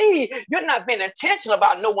we see you're not being intentional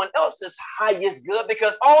about no one else's highest good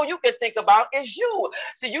because all you can think about is you.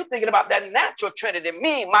 See, you're thinking about that natural trinity,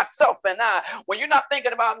 me, myself, and I. When you're not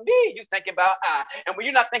thinking about me, you're thinking about I. And when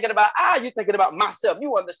you're not thinking about I, you're thinking about myself.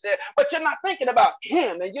 You understand? But you're not thinking about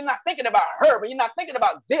him, and you're not thinking about her, and you're not thinking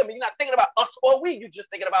about them, and you're not thinking about us or we. You're just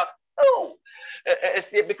thinking about who.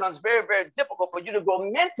 See, it becomes very, very difficult for you to go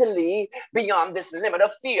mentally beyond this limit of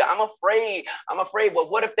fear. I'm afraid. Well,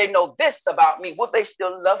 what if they know this about me? Will they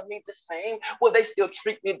still love me the same? Will they still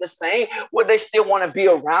treat me the same? Will they still want to be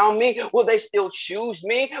around me? Will they still choose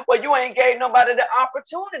me? Well, you ain't gave nobody the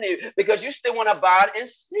opportunity because you still want to abide in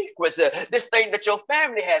secrets. This thing that your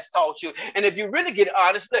family has taught you. And if you really get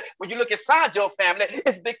honest, when you look inside your family,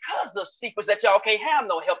 it's because of secrets that y'all can't have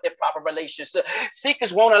no healthy, proper relationship.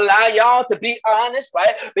 Secrets won't allow y'all, to be honest,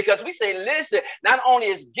 right? Because we say, listen, not only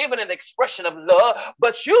is giving an expression of love,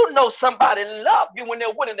 but you know somebody love you when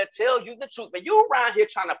they're willing to tell you the truth. But you around here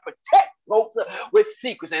trying to protect folks with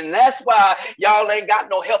secrets. And that's why y'all ain't got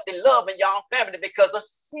no healthy love in y'all family, because of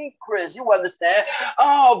secrets. You understand?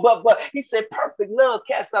 Oh, but he said perfect love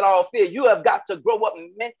casts out all fear. You have got to grow up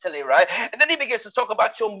mentally, right? And then he begins to talk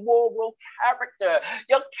about your moral character.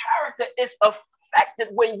 Your character is affected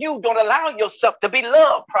when you don't allow yourself to be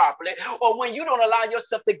loved properly, or when you don't allow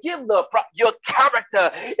yourself to give love. Your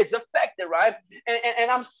character is affected, right?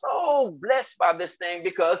 And I'm so blessed by this thing,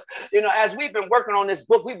 because, you know, as we've been working on this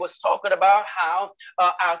book, we was talking about how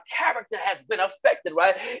our character has been affected,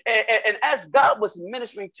 right? And as God was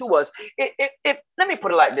ministering to us, let me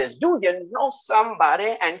put it like this. Do you know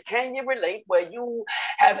somebody, and can you relate, where you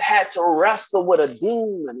have had to wrestle with a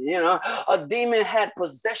demon? You know, a demon had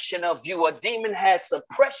possession of you. A demon had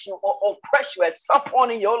suppression or oppress you at some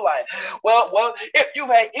point in your life. Well, if you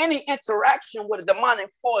had any interaction with a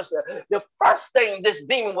demonic force, the first thing this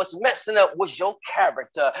demon was messing up was your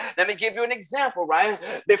character. Let me give you an example, right?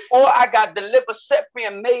 Before I got delivered, set free,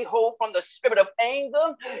 and made whole from the spirit of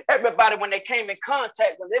anger, everybody, when they came in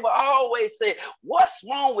contact with, they would always say, what's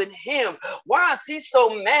wrong with him? Why is he so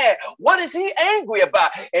mad? What is he angry about?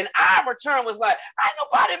 And I return was like, ain't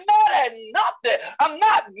nobody mad at nothing. I'm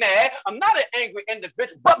not mad. I'm not an angry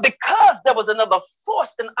individual. But because there was another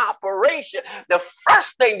force in operation, the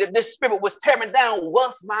first thing that this spirit was tearing down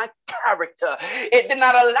was my character. It did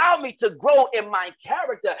not allow me to grow in my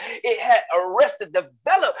character. It had arrested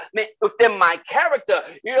development within my character.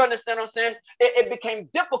 You understand what I'm saying? It became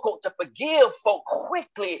difficult to forgive folk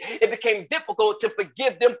quickly. It became difficult to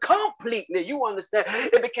forgive them completely. You understand?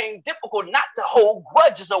 It became difficult not to hold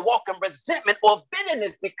grudges or walk in resentment or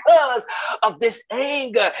bitterness because of this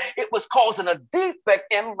anger. It was causing a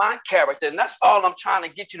defect in my character. And that's all I'm trying to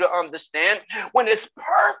get you to understand. When it's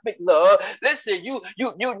perfect love, listen, you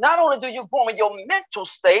not only do you grow in your mental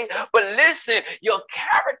state, but listen, your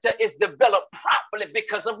character is developed properly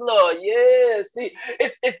because of love. Yeah, see,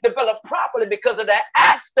 it's developed properly because of that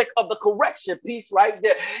aspect of the correction piece right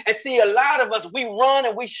there. And see, a lot of us, we run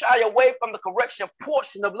and we shy away from the correction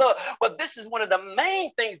portion of love. But this is one of the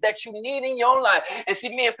main things that you need in your life. And see,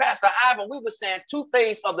 me and Pastor Ivan, we were saying two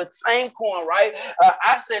things of the same coin, right?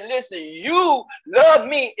 I said, listen, you love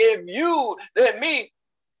me if you let me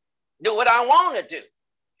do what I want to do.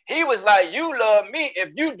 He was like, you love me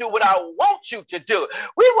if you do what I want you to do.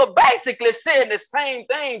 We were basically saying the same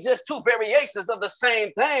thing, just two variations of the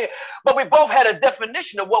same thing. But we both had a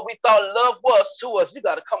definition of what we thought love was to us. You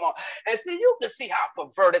got to come on. And see, you can see how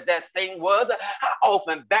perverted that thing was, how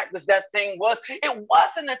often backwards that thing was. It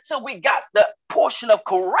wasn't until we got the portion of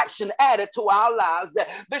correction added to our lives that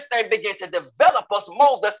this thing began to develop us,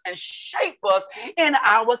 mold us, and shape us in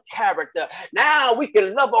our character. Now we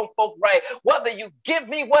can love on folk right. Whether you give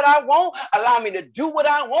me what I want, allow me to do what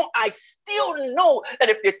I want, I still know that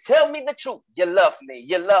if you tell me the truth, you love me,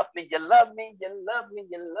 you love me, you love me, you love me,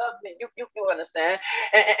 you love me. You understand?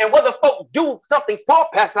 And whether folk do something for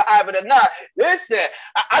Pastor Ivan or not, listen,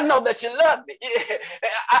 I know that you love me.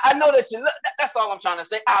 I know that you love. That's all I'm trying to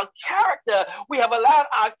say. Our character, we have allowed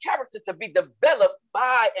our character to be developed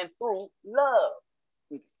by and through love.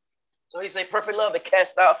 So he say perfect love that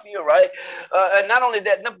casts out fear, right? And not only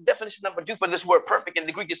that, definition number 2 for this word perfect in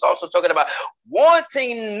the Greek is also talking about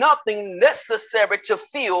wanting nothing necessary to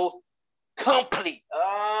feel complete.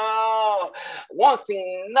 Oh,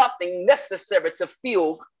 wanting nothing necessary to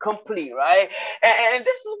feel complete, right? And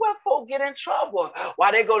this is where folk get in trouble.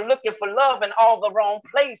 Why they go looking for love in all the wrong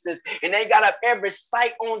places. And they got up every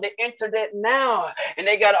site on the internet now. And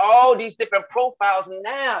they got all these different profiles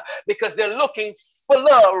now because they're looking for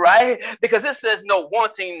love, right? Because it says no,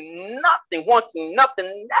 wanting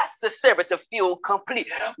nothing necessary to feel complete.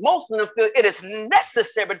 Most of them feel it is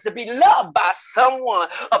necessary to be loved by someone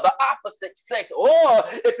of the opposite sex, or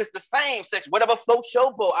if it's the same sex, whatever floats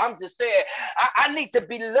your boat. I'm just saying, I need to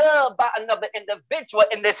be loved by another individual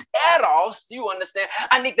in this eros. You understand?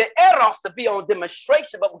 I need the eros to be on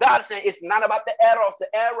demonstration, but God is saying it's not about the eros. The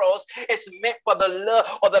eros is meant for the love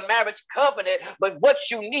or the marriage covenant, but what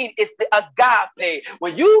you need is the agape.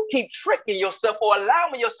 When you keep tricking yourself or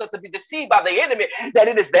allowing yourself to be deceived by the enemy, that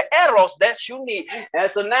it is the eros that you need. And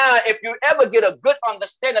so now, if you ever get a good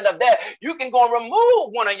understanding of that, you can go and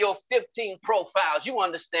remove one of your 15 15 profiles. You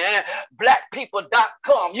understand?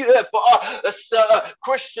 Blackpeople.com. You heard for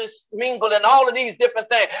Christians mingle and all of these different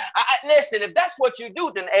things. Listen, if that's what you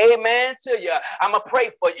do, then amen to you. I'm going to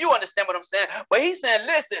pray for you. You understand what I'm saying? But he's saying,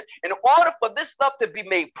 listen, in order for this stuff to be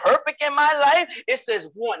made perfect in my life, it says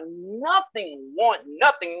want nothing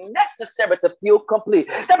necessary to feel complete.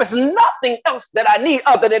 There is nothing else that I need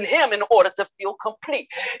other than him in order to feel complete.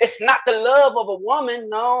 It's not the love of a woman.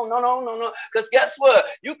 No. Because guess what?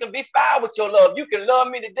 You can be foul with your love. You can love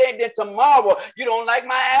me today, then tomorrow you don't like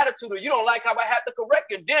my attitude, or you don't like how I have to correct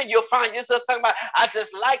you. Then you'll find yourself talking about, I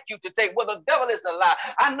just like you today. Well, the devil is a lie.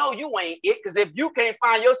 I know you ain't it, because if you can't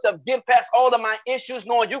find yourself getting past all of my issues,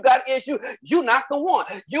 knowing you got issues, you not the one.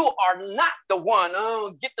 You are not the one.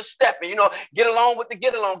 Get the stepping, get along with the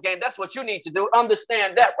get along game. That's what you need to do.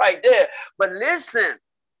 Understand that right there. But listen,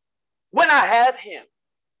 when I have him,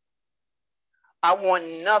 I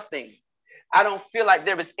want nothing. I don't feel like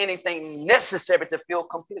there is anything necessary to feel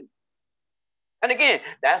complete. And again,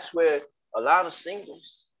 that's where a lot of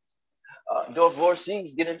singles,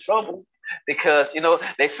 divorcees get in trouble, because,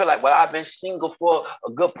 they feel like, well, I've been single for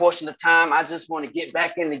a good portion of time. I just want to get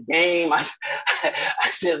back in the game. I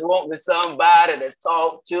just want somebody to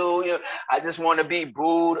talk to. I just want to be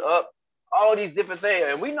booed up. All these different things.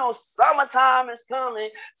 And we know summertime is coming.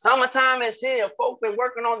 Summertime is here. Folk been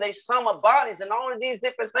working on their summer bodies and all of these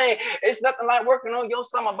different things. It's nothing like working on your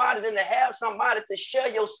summer body than to have somebody to share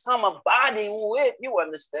your summer body with. You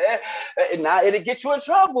understand? Now, it'll get you in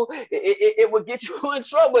trouble. It will get you in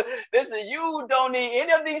trouble. Listen, you don't need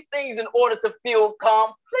any of these things in order to feel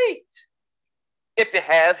complete if you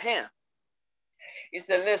have him. He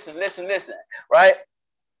said, listen, right?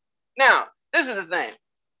 Now, this is the thing.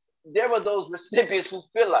 There are those recipients who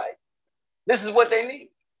feel like this is what they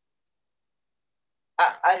need.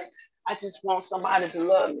 I just want somebody to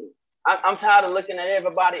love me. I'm tired of looking at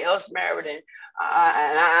everybody else married, and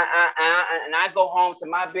I go home to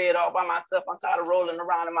my bed all by myself. I'm tired of rolling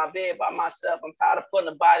around in my bed by myself. I'm tired of putting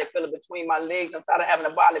a body pillow between my legs. I'm tired of having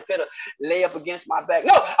a body pillow lay up against my back.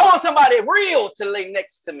 No, I want somebody real to lay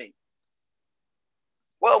next to me.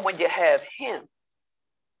 Well, when you have him,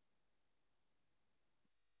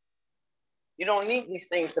 you don't need these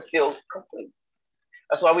things to feel complete.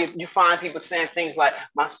 That's why you find people saying things like,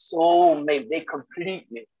 my soulmate, they complete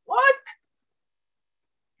me. What?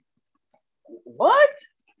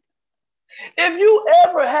 If you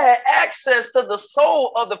ever had access to the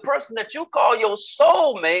soul of the person that you call your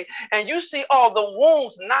soulmate, and you see all the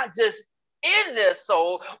wounds, not just in their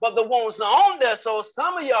soul, but the ones on their soul,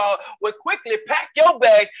 some of y'all would quickly pack your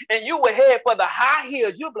bags and you would head for the high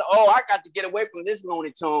heels. You'll be like, oh, I got to get away from this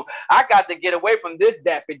Looney Tune. I got to get away from this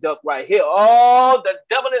Daffy Duck right here. Oh, the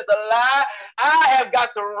devil is a lie. I have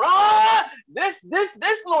got to run this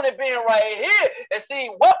Looney Bin right here. And see,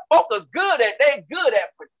 what folk are good at, they're good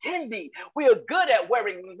at pretending. We are good at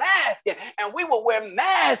wearing masks, and we will wear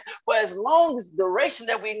masks for as long as duration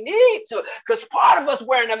that we need to, because part of us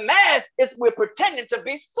wearing a mask is we're pretending to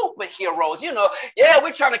be superheroes. Yeah,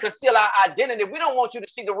 we're trying to conceal our identity. We don't want you to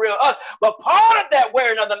see the real us. But part of that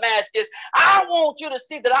wearing of the mask is, I want you to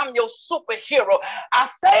see that I'm your superhero. I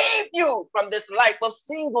saved you from this life of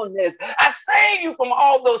singleness. I saved you from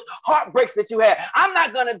all those heartbreaks that you had. I'm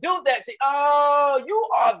not going to do that to you. Oh, you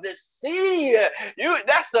are the seer.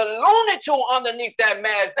 That's a Looney Tune underneath that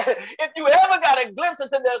mask. If you ever got a glimpse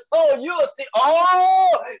into their soul, you'll see,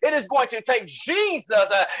 oh, it is going to take Jesus.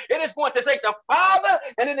 It is going to take the Father,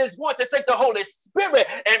 and it is going to take the Holy Spirit,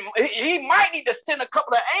 and he might need to send a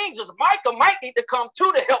couple of angels. Michael might need to come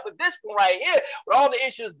too to help with this one right here, with all the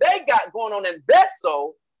issues they got going on in their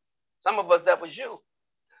soul. Some of us, that was you.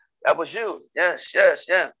 That was you. Yes.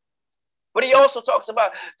 But he also talks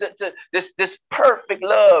about this perfect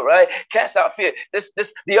love, right? Cast out fear.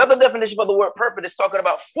 The other definition of the word perfect is talking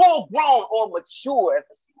about full grown or mature.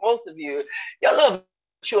 Most of you, your love.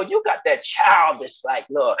 Sure, you got that childish like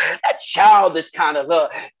love, that childish kind of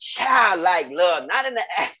love, childlike love, not in the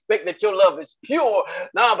aspect that your love is pure.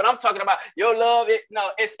 No, but I'm talking about your love.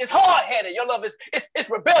 It's hard-headed. Your love is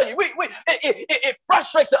rebellion. It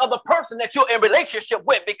frustrates the other person that you're in relationship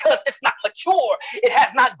with because it's not mature. It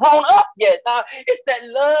has not grown up yet. Now it's that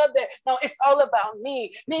love that it's all about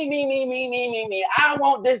me. I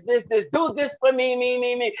want this. Do this for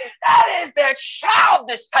me. That is that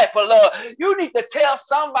childish type of love. You need to tell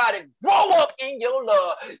somebody, grow up in your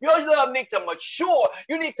love. Your love needs to mature.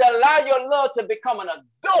 You need to allow your love to become an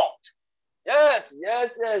adult. Yes.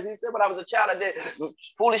 Yes, yes, yes. He said, when I was a child, I did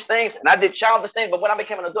foolish things and I did childish things. But when I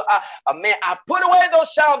became an adult, I put away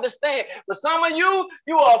those childish things. For some of you,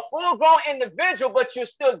 you are a full-grown individual, but you're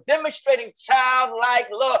still demonstrating childlike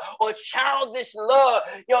love or childish love.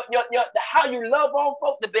 How you love on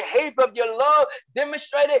folk, the behavior of your love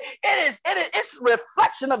demonstrated. It's a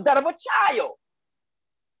reflection of that of a child.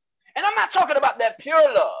 And I'm not talking about that pure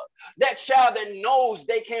love, that child that knows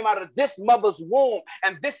they came out of this mother's womb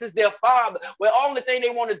and this is their father, where the only thing they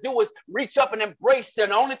want to do is reach up and embrace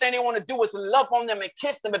them. The only thing they want to do is love on them and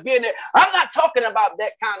kiss them and be in there. I'm not talking about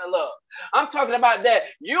that kind of love. I'm talking about that.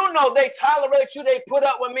 You know, they tolerate you. They put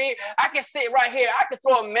up with me. I can sit right here. I can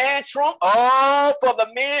throw a tantrum. Oh, for the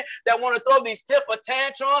men that want to throw these temper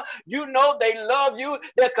tantrums. You know, they love you.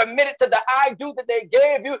 They're committed to the I do that they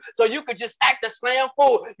gave you. So you could just act a slam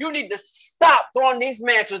fool. You need to stop throwing these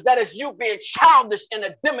mantras. That is you being childish in a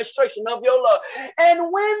demonstration of your love.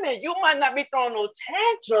 And women, you might not be throwing no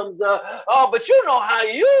tantrums, but you know how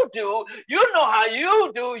you do. You know how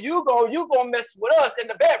you do. You gonna mess with us in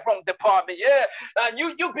the bedroom department. Yeah,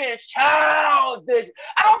 you being childish.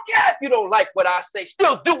 I don't care if you don't like what I say.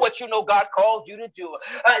 Still do what you know God called you to do.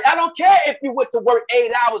 I don't care if you went to work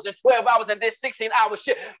 8 hours and 12 hours and did 16-hour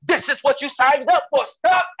shit. This is what you signed up for.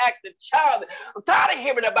 Stop acting childish. I'm tired of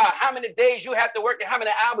hearing about how many days you have to work and how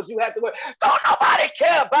many hours you have to work. Don't nobody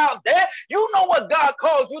care about that. You know what God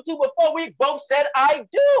called you to before we both said I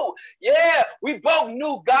do. Yeah, we both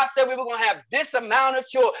knew God said we were going to have this amount of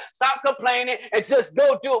children. Stop complaining and just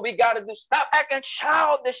go do what we got to do. Stop acting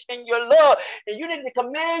childish in your love. And you need to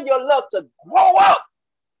command your love to grow up.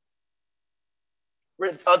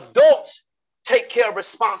 Adults take care of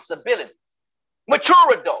responsibilities.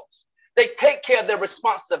 Mature adults, they take care of their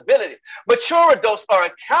responsibility. Mature adults are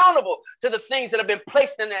accountable to the things that have been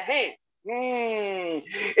placed in their hands.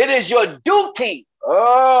 It is your duty.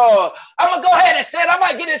 Oh, I'm going to go ahead and say it. I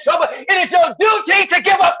might get in trouble. It is your duty to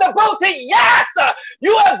give up the booty. Yes,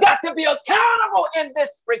 you have got to be accountable in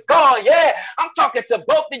this regard. Yeah, I'm talking to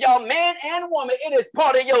both of y'all, man and woman. It is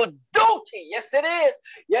part of your duty. Yes, it is.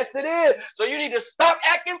 Yes, it is. So you need to stop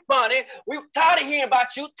acting funny. We're tired of hearing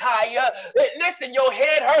about you tired. Listen, your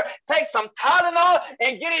head hurt. Take some Tylenol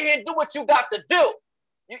and get in here and do what you got to do.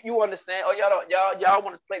 You understand? Oh, y'all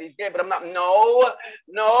want to play these games, but I'm not.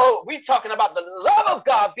 No. We talking about the love of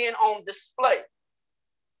God being on display.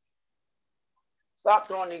 Stop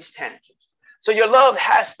throwing these tantrums. So your love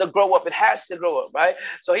has to grow up. It has to grow up, right?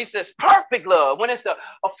 So he says perfect love, when it's a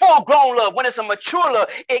full-grown love, when it's a mature love,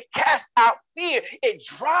 it casts out fear. It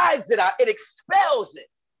drives it out. It expels it.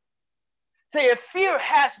 Say, if fear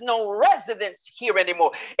has no residence here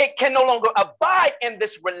anymore, it can no longer abide in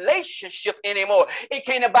this relationship anymore. It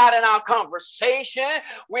can't abide in our conversation.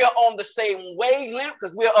 We are on the same wavelength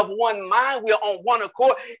because we are of one mind. We are on one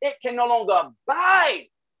accord. It can no longer abide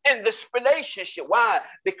in this relationship. Why?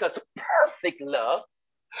 Because perfect love,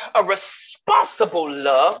 a responsible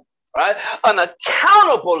love, right? An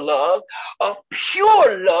accountable love, a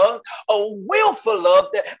pure love, a willful love,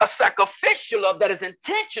 a sacrificial love that is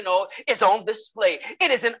intentional is on display.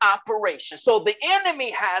 It is in operation. So the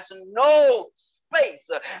enemy has no space.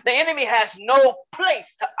 The enemy has no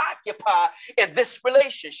place to occupy in this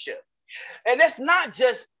relationship. And it's not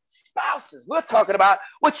just spouses. We're talking about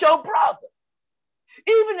with your brother.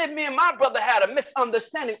 Even if me and my brother had a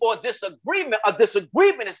misunderstanding or disagreement, a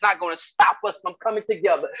disagreement is not going to stop us from coming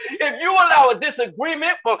together. If you allow a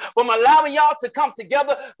disagreement from allowing y'all to come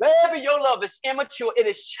together, baby, your love is immature. It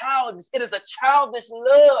is childish. It is a childish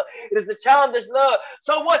love. It is a childish love.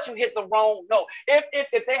 So what? You hit the wrong note.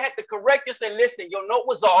 If they had to correct you, say, listen, your note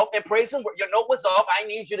was off, and praise him, your note was off. I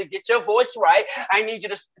need you to get your voice right. I need you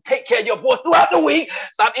to take care of your voice throughout the week.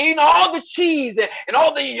 Stop eating all the cheese and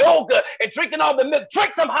all the yogurt and drinking all the milk.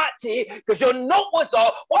 Drink some hot tea because your note was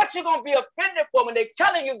off. What you going to be offended for when they're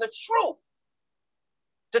telling you the truth?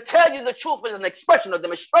 To tell you the truth is an expression or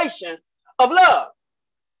demonstration of love.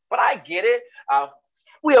 But I get it.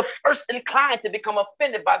 We are first inclined to become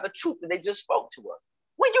offended by the truth that they just spoke to us.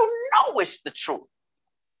 When you know it's the truth.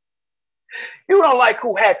 You don't like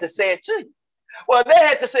who had to say it to you. Well, they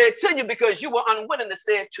had to say it to you because you were unwilling to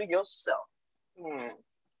say it to yourself.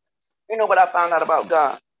 You know what I found out about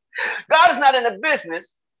God? God is not in the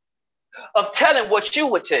business of telling what you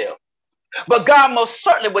would tell. But God most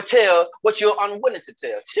certainly would tell what you're unwilling to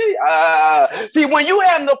tell. See, when you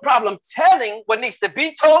have no problem telling what needs to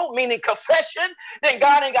be told, meaning confession, then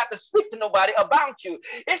God ain't got to speak to nobody about you.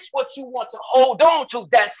 It's what you want to hold on to,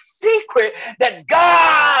 that secret that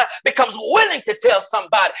God becomes willing to tell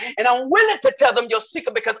somebody. And I'm willing to tell them your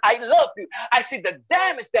secret because I love you. I see the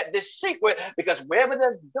damage that this secret, because wherever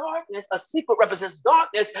there's darkness, a secret represents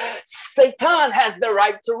darkness. Satan has the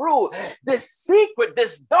right to rule. This secret,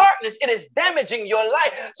 this darkness, it is damaging your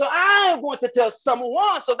life. So I'm going to tell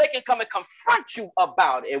someone so they can come and confront you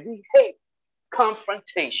about it. We hate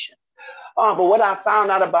confrontation. But what I found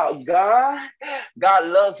out about God, God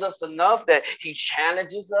loves us enough that he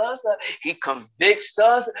challenges us, he convicts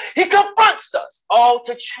us, he confronts us, all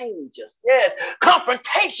to change us. Yes,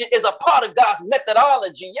 confrontation is a part of God's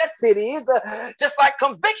methodology. Yes, it is. Just like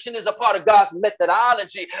conviction is a part of God's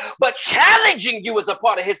methodology, but challenging you is a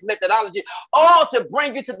part of his methodology, all to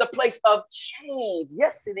bring you to the place of change.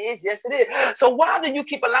 Yes, it is. Yes, it is. So why do you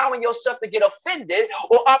keep allowing yourself to get offended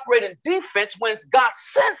or operate in defense when God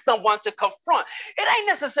sends someone to confront? It ain't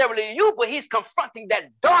necessarily you, but he's confronting that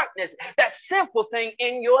darkness, that sinful thing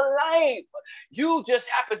in your life. You just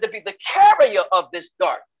happen to be the carrier of this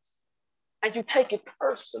darkness, and you take it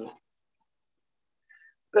personal.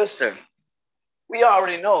 Listen, we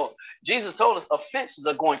already know Jesus told us offenses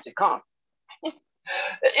are going to come.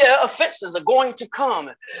 Yeah, offenses are going to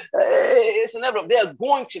come. It's inevitable. They're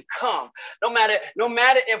going to come. No matter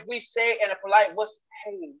if we say in a polite voice,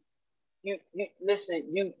 hey, you listen,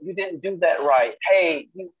 you didn't do that right. Hey,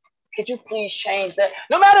 could you please change that?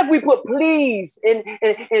 No matter if we put please in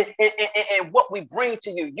what we bring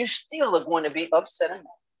to you, you still are going to be upset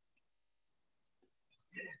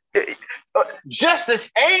enough. Just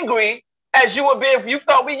as angry as you would be if you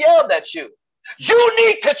thought we yelled at you. You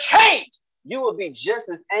need to change. You will be just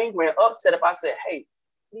as angry and upset if I said, hey,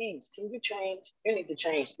 please, can you change? You need to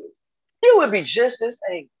change this. You would be just as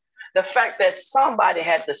angry. The fact that somebody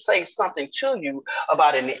had to say something to you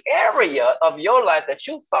about an area of your life that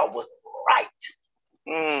you thought was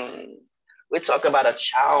right. We're talking about a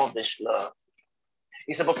childish love.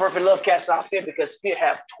 He said, but perfect love casts out fear because fear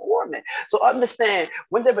have torment. So understand,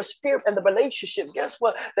 when there is fear in the relationship, guess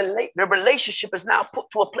what? The relationship is now put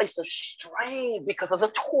to a place of strain because of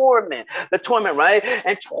the torment. The torment, right?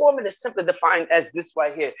 And torment is simply defined as this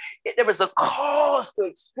right here. There is a cause to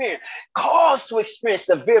experience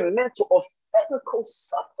severe mental or physical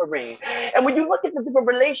suffering. And when you look at the different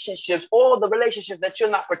relationships, all the relationships that you're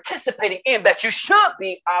not participating in, that you should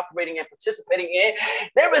be operating and participating in,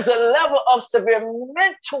 there is a level of severe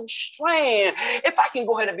mental strain. If I can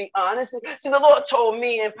go ahead and be honest, see, the Lord told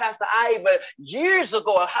me and Pastor Iva years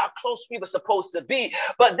ago how close we were supposed to be,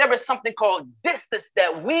 but there is something called distance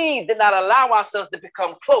that we did not allow ourselves to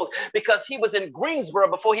become close because he was in Greensboro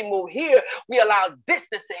before he moved here. We allowed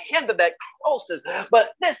distance to hinder that closeness.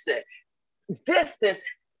 But listen, distance,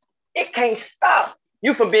 it can't stop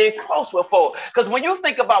you from being close with folk. Because when you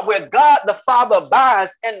think about where God the Father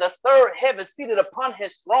abides in the third heaven, seated upon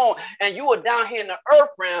his throne, and you are down here in the earth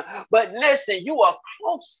realm, but listen, you are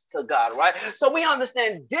close to God, right? So we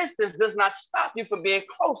understand distance does not stop you from being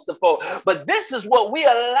close to folk. But this is what we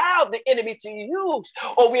allow the enemy to use,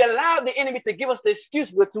 or we allow the enemy to give us the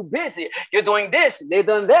excuse, we're too busy. You're doing this, they've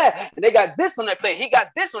done that, and they got this on their plate. He got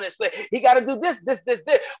this on his plate. He got to do this.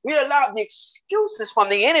 We allow the excuses from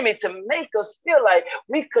the enemy to make us feel like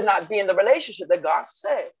we could not be in the relationship that God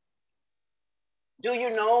said. Do you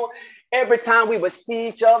know, every time we would see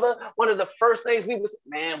each other, one of the first things we would say,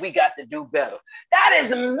 man, we got to do better. That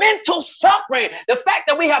is mental suffering. The fact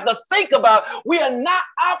that we have to think about we are not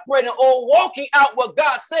operating or walking out what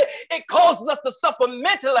God said, it causes us to suffer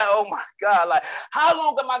mentally. Like, oh my God, like, how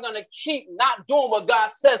long am I going to keep not doing what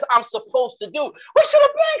God says I'm supposed to do? We should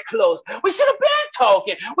have been close. We should have been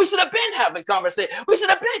talking. We should have been having conversation. We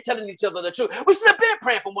should have been telling each other the truth. We should have been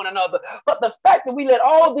praying for one another. But the fact that we let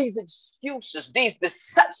all these excuses, these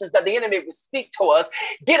deceptions that the enemy would speak to us,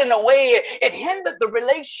 get in the way, it hindered the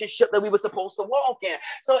relationship that we were supposed to walk in.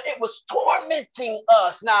 So it was tormenting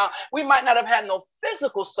us. Now, we might not have had no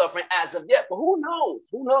physical suffering as of yet, but who knows?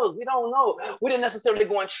 Who knows? We don't know. We didn't necessarily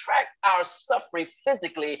go and track our suffering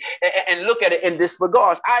physically and look at it in this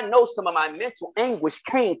regards. I know some of my mental anguish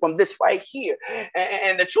came from this right here.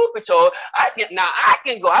 And the truth be told, I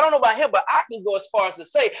can go, I don't know about him, but I can go as far as to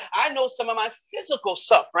say, I know some of my physical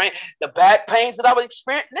suffering, the back pains that I was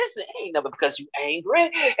experiencing. Listen, it ain't never because you angry.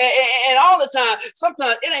 And all the time,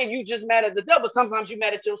 sometimes it ain't you just mad at the devil. Sometimes you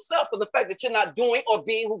mad at yourself for the fact that you're not doing or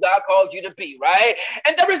being who God called you to be, right?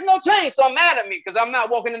 And there is no change. So I'm mad at me because I'm not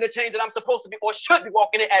walking in the change that I'm supposed to be or should be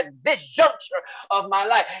walking in at this juncture of my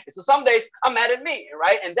life. And so some days I'm mad at me,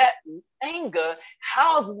 right? And that anger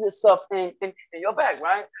houses itself in your back,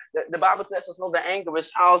 right? The Bible lets us know that anger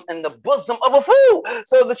is housed in the bosom of a fool.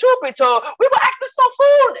 So the truth be told, we were acting so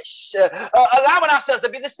foolish, allowing ourselves to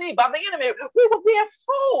be deceived by the enemy. We were being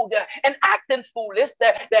fooled and acting foolish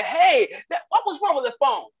what was wrong with the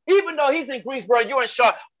phone? Even though he's in Greensboro, you're in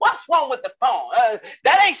Charlotte, what's wrong with the phone?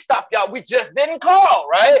 That ain't stopped y'all. We just didn't call,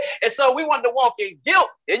 right? And so we wanted to walk in guilt.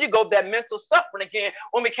 There you go, that mental suffering again,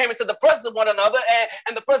 when we came into the presence of one another,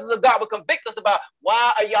 and the presence of God would convict us about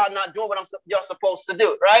why are y'all not doing what y'all supposed to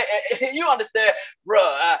do, right? You understand, bro?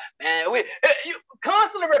 Man, you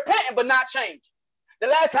constantly repenting but not changing. The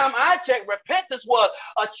last time I checked, repentance was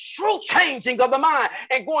a true changing of the mind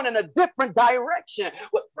and going in a different direction.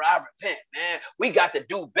 Well, bro, I repent, man. We got to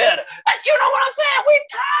do better. You know what I'm saying? We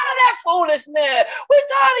tired of that foolishness. We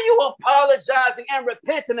tired of you apologizing and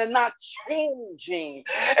repenting and not changing.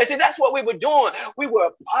 And see, that's what we were doing. We were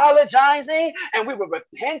apologizing and we were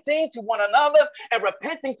repenting to one another and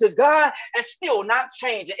repenting to God and still not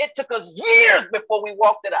changing. It took us years before we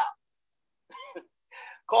walked it out.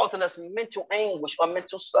 Causing us mental anguish or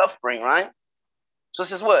mental suffering, right? So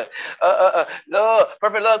this is what? Love,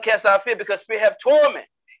 perfect love casts out fear, because fear have torment.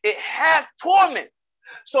 It has torment.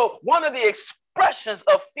 So one of the expressions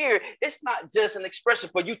of fear, it's not just an expression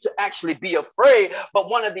for you to actually be afraid, but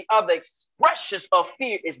one of the other expressions of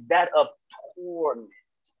fear is that of torment,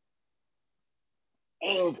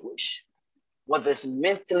 anguish, whether it's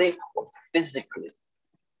mentally or physically.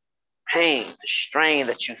 Pain, the strain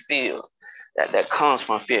that you feel, that comes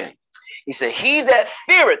from fear. He said, he that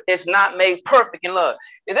feareth is not made perfect in love.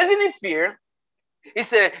 If there's any fear, he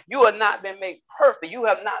said, you have not been made perfect. You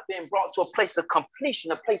have not been brought to a place of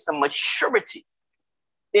completion, a place of maturity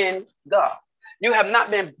in God. You have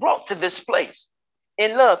not been brought to this place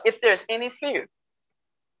in love if there's any fear.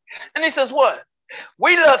 And he says what?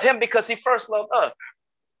 We love him because he first loved us.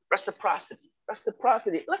 Reciprocity.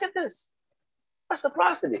 Reciprocity. Look at this.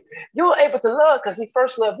 Reciprocity. You were able to love because he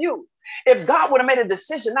first loved you. If God would have made a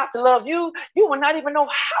decision not to love you, you would not even know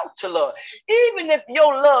how to love. Even if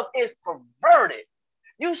your love is perverted,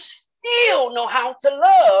 you still know how to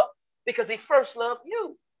love because he first loved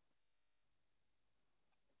you.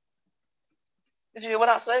 Did you hear what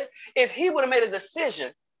I say? If he would have made a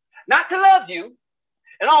decision not to love you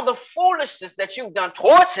and all the foolishness that you've done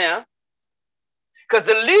towards him, because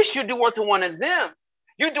the least you do unto one of them,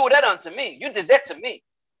 you do that unto me. You did that to me.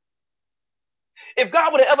 If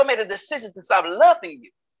God would have ever made a decision to stop loving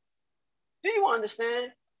you, do you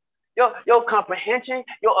understand? Your comprehension,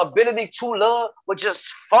 your ability to love would just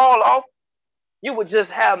fall off. You would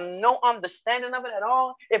just have no understanding of it at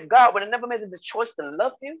all. If God would have never made the choice to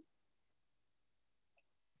love you,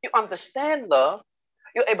 you understand love.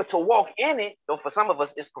 You're able to walk in it, though for some of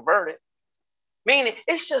us it's perverted. Meaning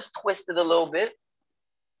it's just twisted a little bit.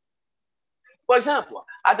 For example,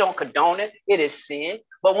 I don't condone it. It is sin.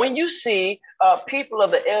 But when you see people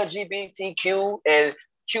of the LGBTQ and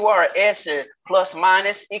QRS and plus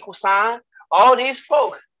minus equal sign, all these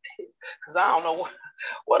folk, because I don't know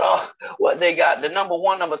what they got. The number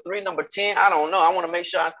 1, number 3, number 10, I don't know. I want to make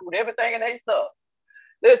sure I include everything in their stuff.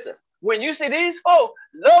 Listen, when you see these folk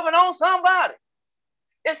loving on somebody,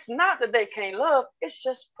 it's not that they can't love, it's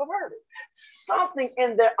just perverted. Something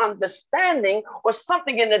in their understanding or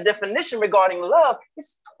something in their definition regarding love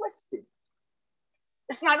is twisted.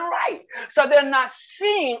 It's not right. So they're not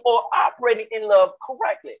seeing or operating in love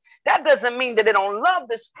correctly. That doesn't mean that they don't love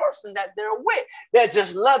this person that they're with. They're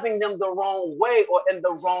just loving them the wrong way or in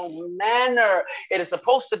the wrong manner. It is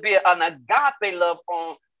supposed to be an agape love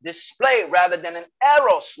on display rather than an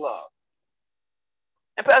eros love.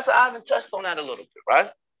 And Pastor Ivan touched on that a little bit,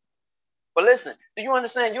 right? But listen, do you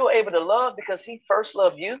understand you're able to love because he first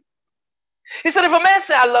loved you? He said, if a man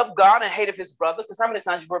say, I love God and hate his brother, because how many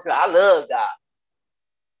times you broke I love God.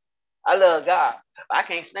 I love God. But I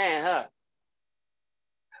can't stand her.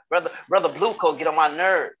 Brother Blue Coat get on my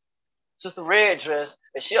nerves. Sister Red Dress,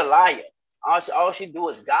 and she a liar. All she do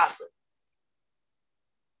is gossip.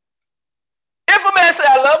 If a man say,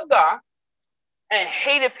 I love God and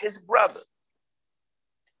hateth his brother,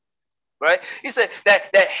 right? He said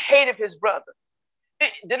that hateth his brother.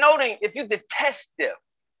 Denoting if you detest them.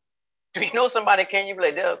 Do you know somebody can you be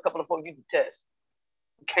like, there are a couple of folks you detest.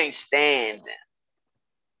 You can't stand them.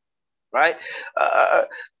 Right?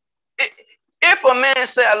 If a man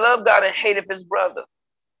say, I love God and hateth his brother,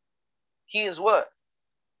 he is what?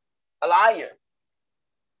 A liar.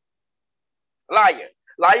 Liar.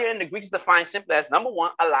 Liar in the Greek is defined simply as, number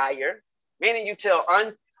 1, a liar, meaning you tell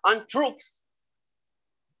untruths.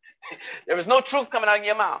 There is no truth coming out of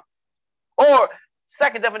your mouth. Or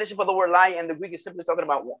second definition for the word liar in the Greek is simply talking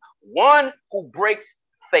about one who breaks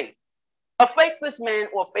faith. A faithless man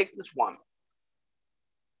or a faithless woman.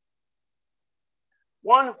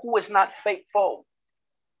 One who is not faithful.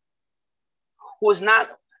 Who is not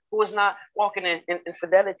walking in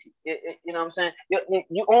infidelity. You know what I'm saying?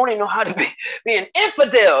 You only know how to be an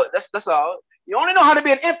infidel. That's all. You only know how to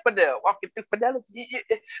be an infidel. Walking infidelity.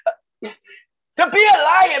 To be a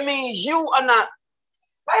liar means you are not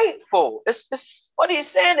faithful. It's what he's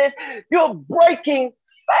saying is you're breaking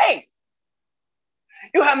faith.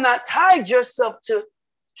 You have not tied yourself to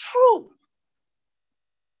truth.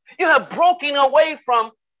 You have broken away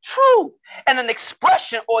from truth. And an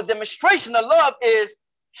expression or demonstration of love is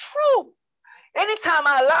truth. Anytime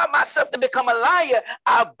I allow myself to become a liar,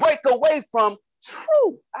 I break away from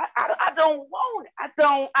truth. I don't want it.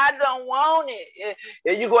 I don't want it.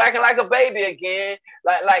 You go acting like a baby again,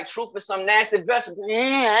 like truth is some nasty vessel.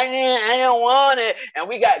 I don't want it. And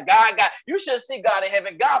we got God. You should see God in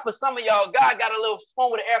heaven. God, for some of y'all, God got a little spoon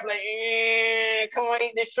with an airplane. Come on,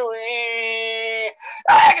 eat this truth.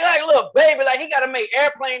 Acting like a little baby, like he got to make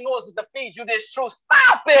airplane noises to feed you this truth.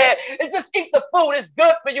 Stop it. And just eat the food. It's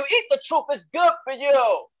good for you. Eat the truth. It's good for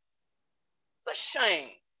you. It's a shame.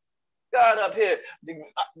 God up here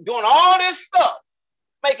doing all this stuff,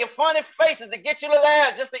 making funny faces to get you to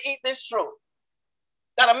laugh just to eat this truth.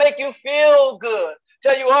 Gotta make you feel good.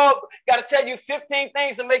 Gotta tell you 15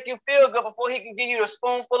 things to make you feel good before he can give you a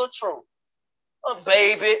spoonful of truth. Oh,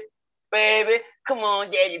 baby, come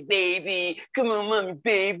on, daddy, baby. Come on, mommy,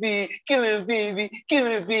 baby. Come on, baby. Come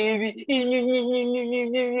on, baby.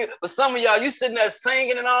 But some of y'all, you sitting there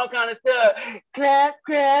singing and all kind of stuff. Clap,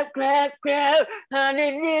 clap, clap, clap.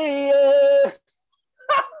 Hallelujah.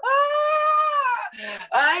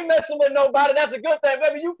 I ain't messing with nobody. That's a good thing,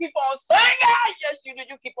 baby. You keep on singing. Yes, you do.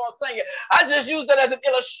 You keep on singing. I just use that as an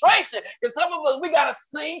illustration because some of us, we got to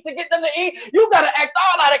sing to get them to eat. You got to act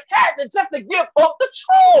all out of character just to give folk the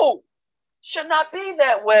truth. Should not be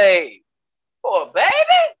that way. For a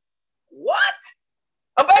baby? What?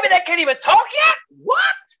 A baby that can't even talk yet? What?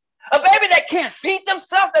 A baby that can't feed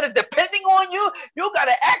themselves, that is depending on you? You got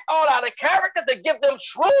to act all out of character to give them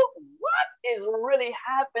truth? What is really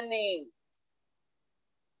happening?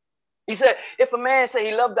 He said, if a man say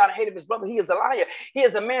he loved God and hated his brother, he is a liar. He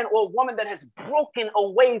is a man or a woman that has broken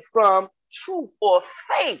away from truth or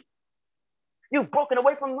faith. You've broken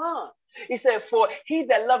away from love. He said, for he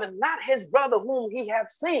that loveth not his brother whom he hath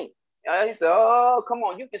seen. He said, oh, come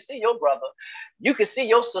on. You can see your brother. You can see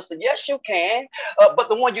your sister. Yes, you can. But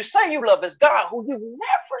the one you say you love is God, who you've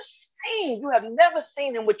never seen. You have never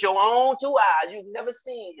seen him with your own two eyes. You've never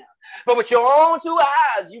seen him. But with your own two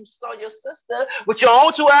eyes, you saw your sister. With your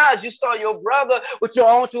own two eyes, you saw your brother. With your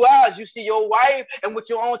own two eyes, you see your wife. And with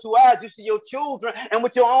your own two eyes, you see your children. And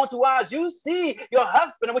with your own two eyes, you see your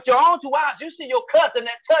husband. And with your own two eyes, you see your cousin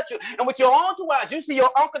that touched you. And with your own two eyes, you see your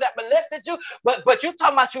uncle that molested you. But you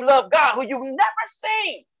talking about you love God, who you've never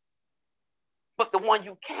seen, but the one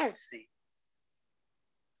you can see.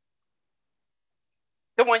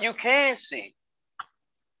 The one you can see.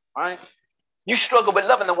 Right? You struggle with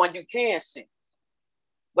loving the one you can see.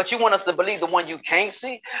 But you want us to believe the one you can't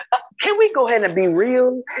see? Can we go ahead and be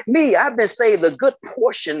real? Me, I've been saved a good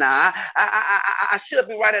portion now. I should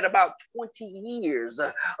be right at about 20 years,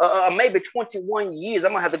 maybe 21 years.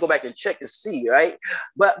 I'm going to have to go back and check and see, right?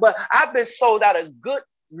 But I've been sold out a good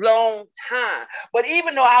long time. But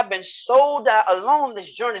even though I've been sold out along this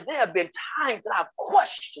journey, there have been times that I've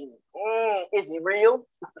questioned, is he real?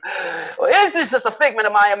 Or is this just a figment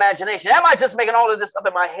of my imagination? Am I just making all of this up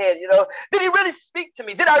in my head? You know, did he really speak to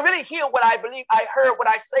me? Did I really hear what I believe I heard? What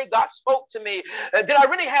I say God spoke to me? Did I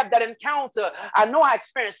really have that encounter? I know I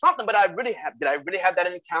experienced something, but did I really have that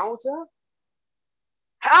encounter?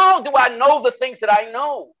 How do I know the things that I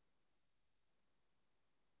know?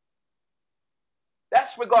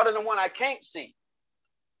 That's regarding the one I can't see.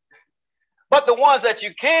 But the ones that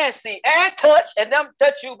you can see and touch, and them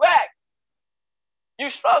touch you back, you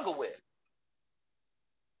struggle with.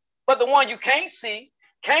 But the one you can't see,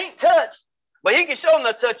 can't touch, but he can show them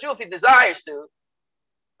to touch you if he desires to.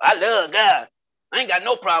 I love God. I ain't got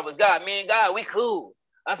no problem with God. Me and God, we cool.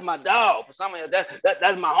 That's my dog. For some of you,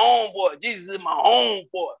 that's my homeboy. Jesus is my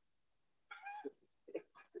homeboy.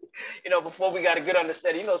 You know, before we got a good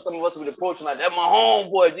understanding, you know, some of us would approach like, that's my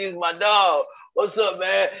homeboy, Jesus, my dog. What's up,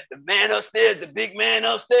 man? The man upstairs, the big man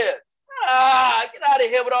upstairs. Get out of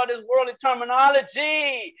here with all this worldly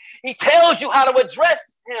terminology. He tells you how to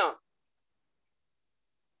address him.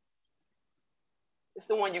 It's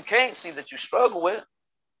the one you can't see that you struggle with.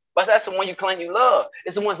 But that's the one you claim you love.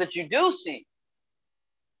 It's the ones that you do see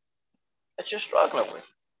that you're struggling with.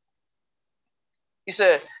 He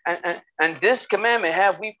said, and this commandment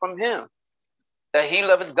have we from him, that he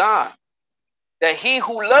loveth God that he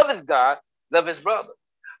who loveth God love his brother.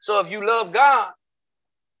 So if you love God,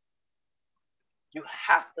 you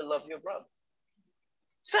have to love your brother.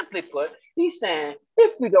 Simply put, he's saying,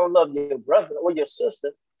 if you don't love your brother or your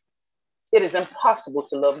sister, it is impossible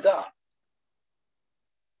to love God.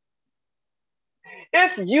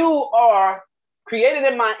 If you are created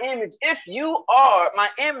in my image, if you are my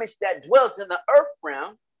image that dwells in the earth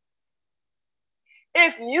realm,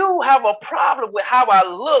 if you have a problem with how I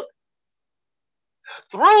look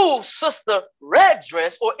through Sister Red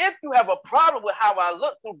Dress, or if you have a problem with how I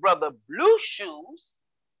look through Brother Blue Shoes,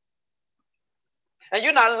 and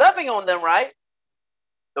you're not loving on them right,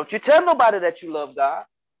 don't you tell nobody that you love God.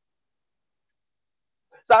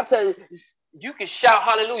 So I'll tell you, you can shout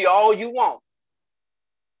hallelujah all you want.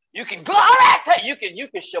 You can glory, you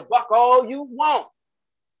can shabak all you want.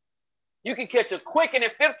 You can catch a quickening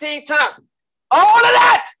 15 times. All of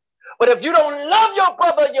that. But if you don't love your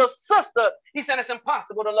brother or your sister, he said it's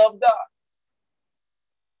impossible to love God.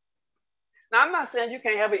 Now, I'm not saying you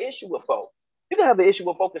can't have an issue with folk. You can have an issue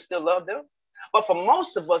with folk and still love them. But for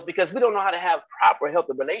most of us, because we don't know how to have proper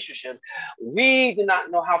healthy relationships, we do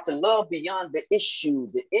not know how to love beyond the issue.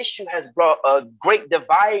 The issue has brought a great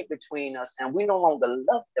divide between us, and we no longer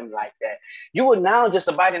love them like that. You are now just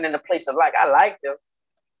abiding in the place of like, I like them.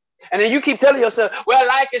 And then you keep telling yourself, well,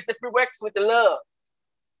 like is the prerequisite with the love.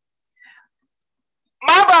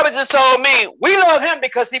 My Bible just told me we love him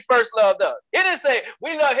because he first loved us. It didn't say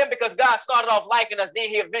we love him because God started off liking us, then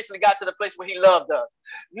he eventually got to the place where he loved us.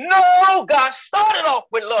 No, God started off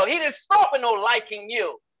with love. He didn't start with no liking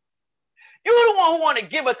you. You're the one who want to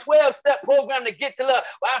give a 12-step program to get to love.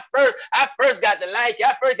 Well, I first got to like you.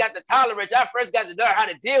 I first got to tolerate you. I first got to learn how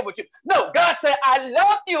to deal with you. No, God said, I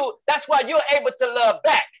love you. That's why you're able to love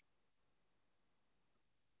back.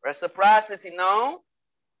 Reciprocity, no.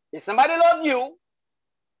 If somebody loves you,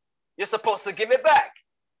 you're supposed to give it back.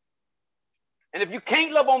 And if you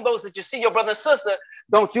can't love on those that you see, your brother and sister,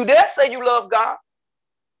 don't you dare say you love God.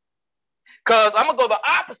 Because I'm going to go the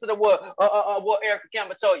opposite of what Erica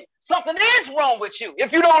Campbell told you. Something is wrong with you.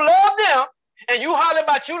 If you don't love them and you holler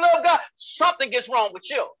about you love God, something is wrong with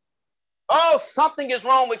you. Oh, something is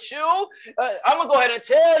wrong with you. I'm going to go ahead and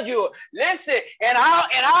tell you. Listen, in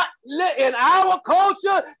our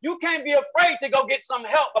culture, you can't be afraid to go get some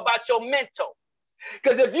help about your mental.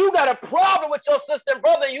 Because if you got a problem with your sister and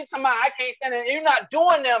brother, and you talking about I can't stand it, and you're not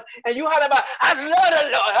doing them, and you holler about I love the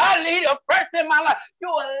Lord, I lead her first in my life, you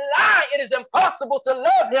a lie. It is impossible to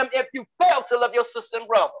love him if you fail to love your sister and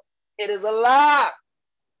brother. It is a lie.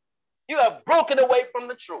 You have broken away from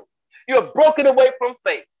the truth. You have broken away from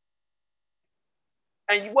faith.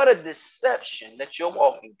 And what a deception that you're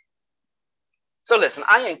walking. So listen,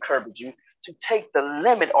 I encourage you to take the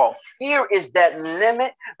limit off. Fear is that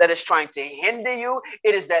limit that is trying to hinder you.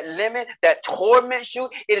 It is that limit that torments you.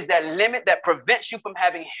 It is that limit that prevents you from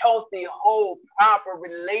having healthy, whole, proper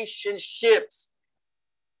relationships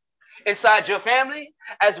inside your family,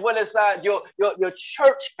 as well as your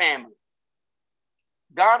church family.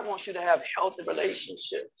 God wants you to have healthy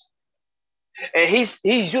relationships. And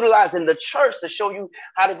he's utilizing the church to show you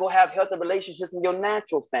how to go have healthy relationships in your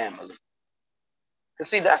natural family.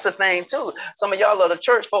 See, that's the thing too. Some of y'all love the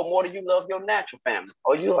church folk more than you love your natural family.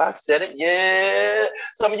 Oh, I said it. Yeah.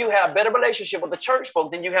 Some of you have better relationship with the church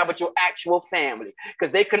folk than you have with your actual family,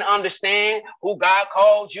 because they can understand who God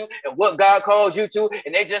called you and what God called you to,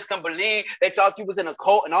 and they just can believe they thought you was in a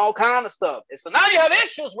cult and all kind of stuff. And so now you have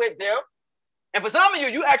issues with them. And for some of you,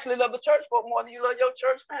 you actually love the church folk more than you love your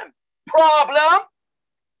church family. Problem.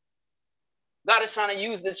 God is trying to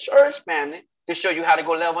use the church family to show you how to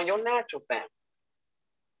go love on your natural family.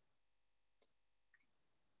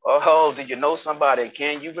 Oh, do you know somebody?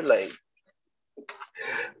 Can you relate?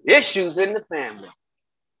 Issues in the family.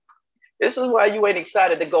 This is why you ain't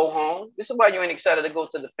excited to go home. This is why you ain't excited to go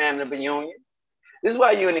to the family reunion. This is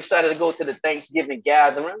why you ain't excited to go to the Thanksgiving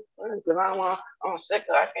gathering. Because I'm sick.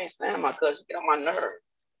 I can't stand my cousin. Get on my nerve.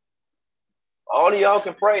 All of y'all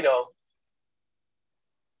can pray though.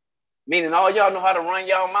 Meaning all y'all know how to run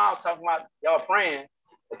y'all mouth talking about y'all praying.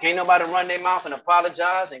 But can't nobody run their mouth and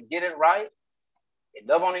apologize and get it right. They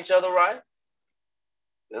love on each other, right?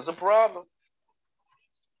 There's a problem.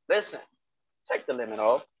 Listen, take the limit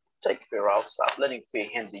off. Take fear off. Stop letting fear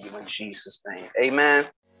hinder you in Jesus' name. Amen.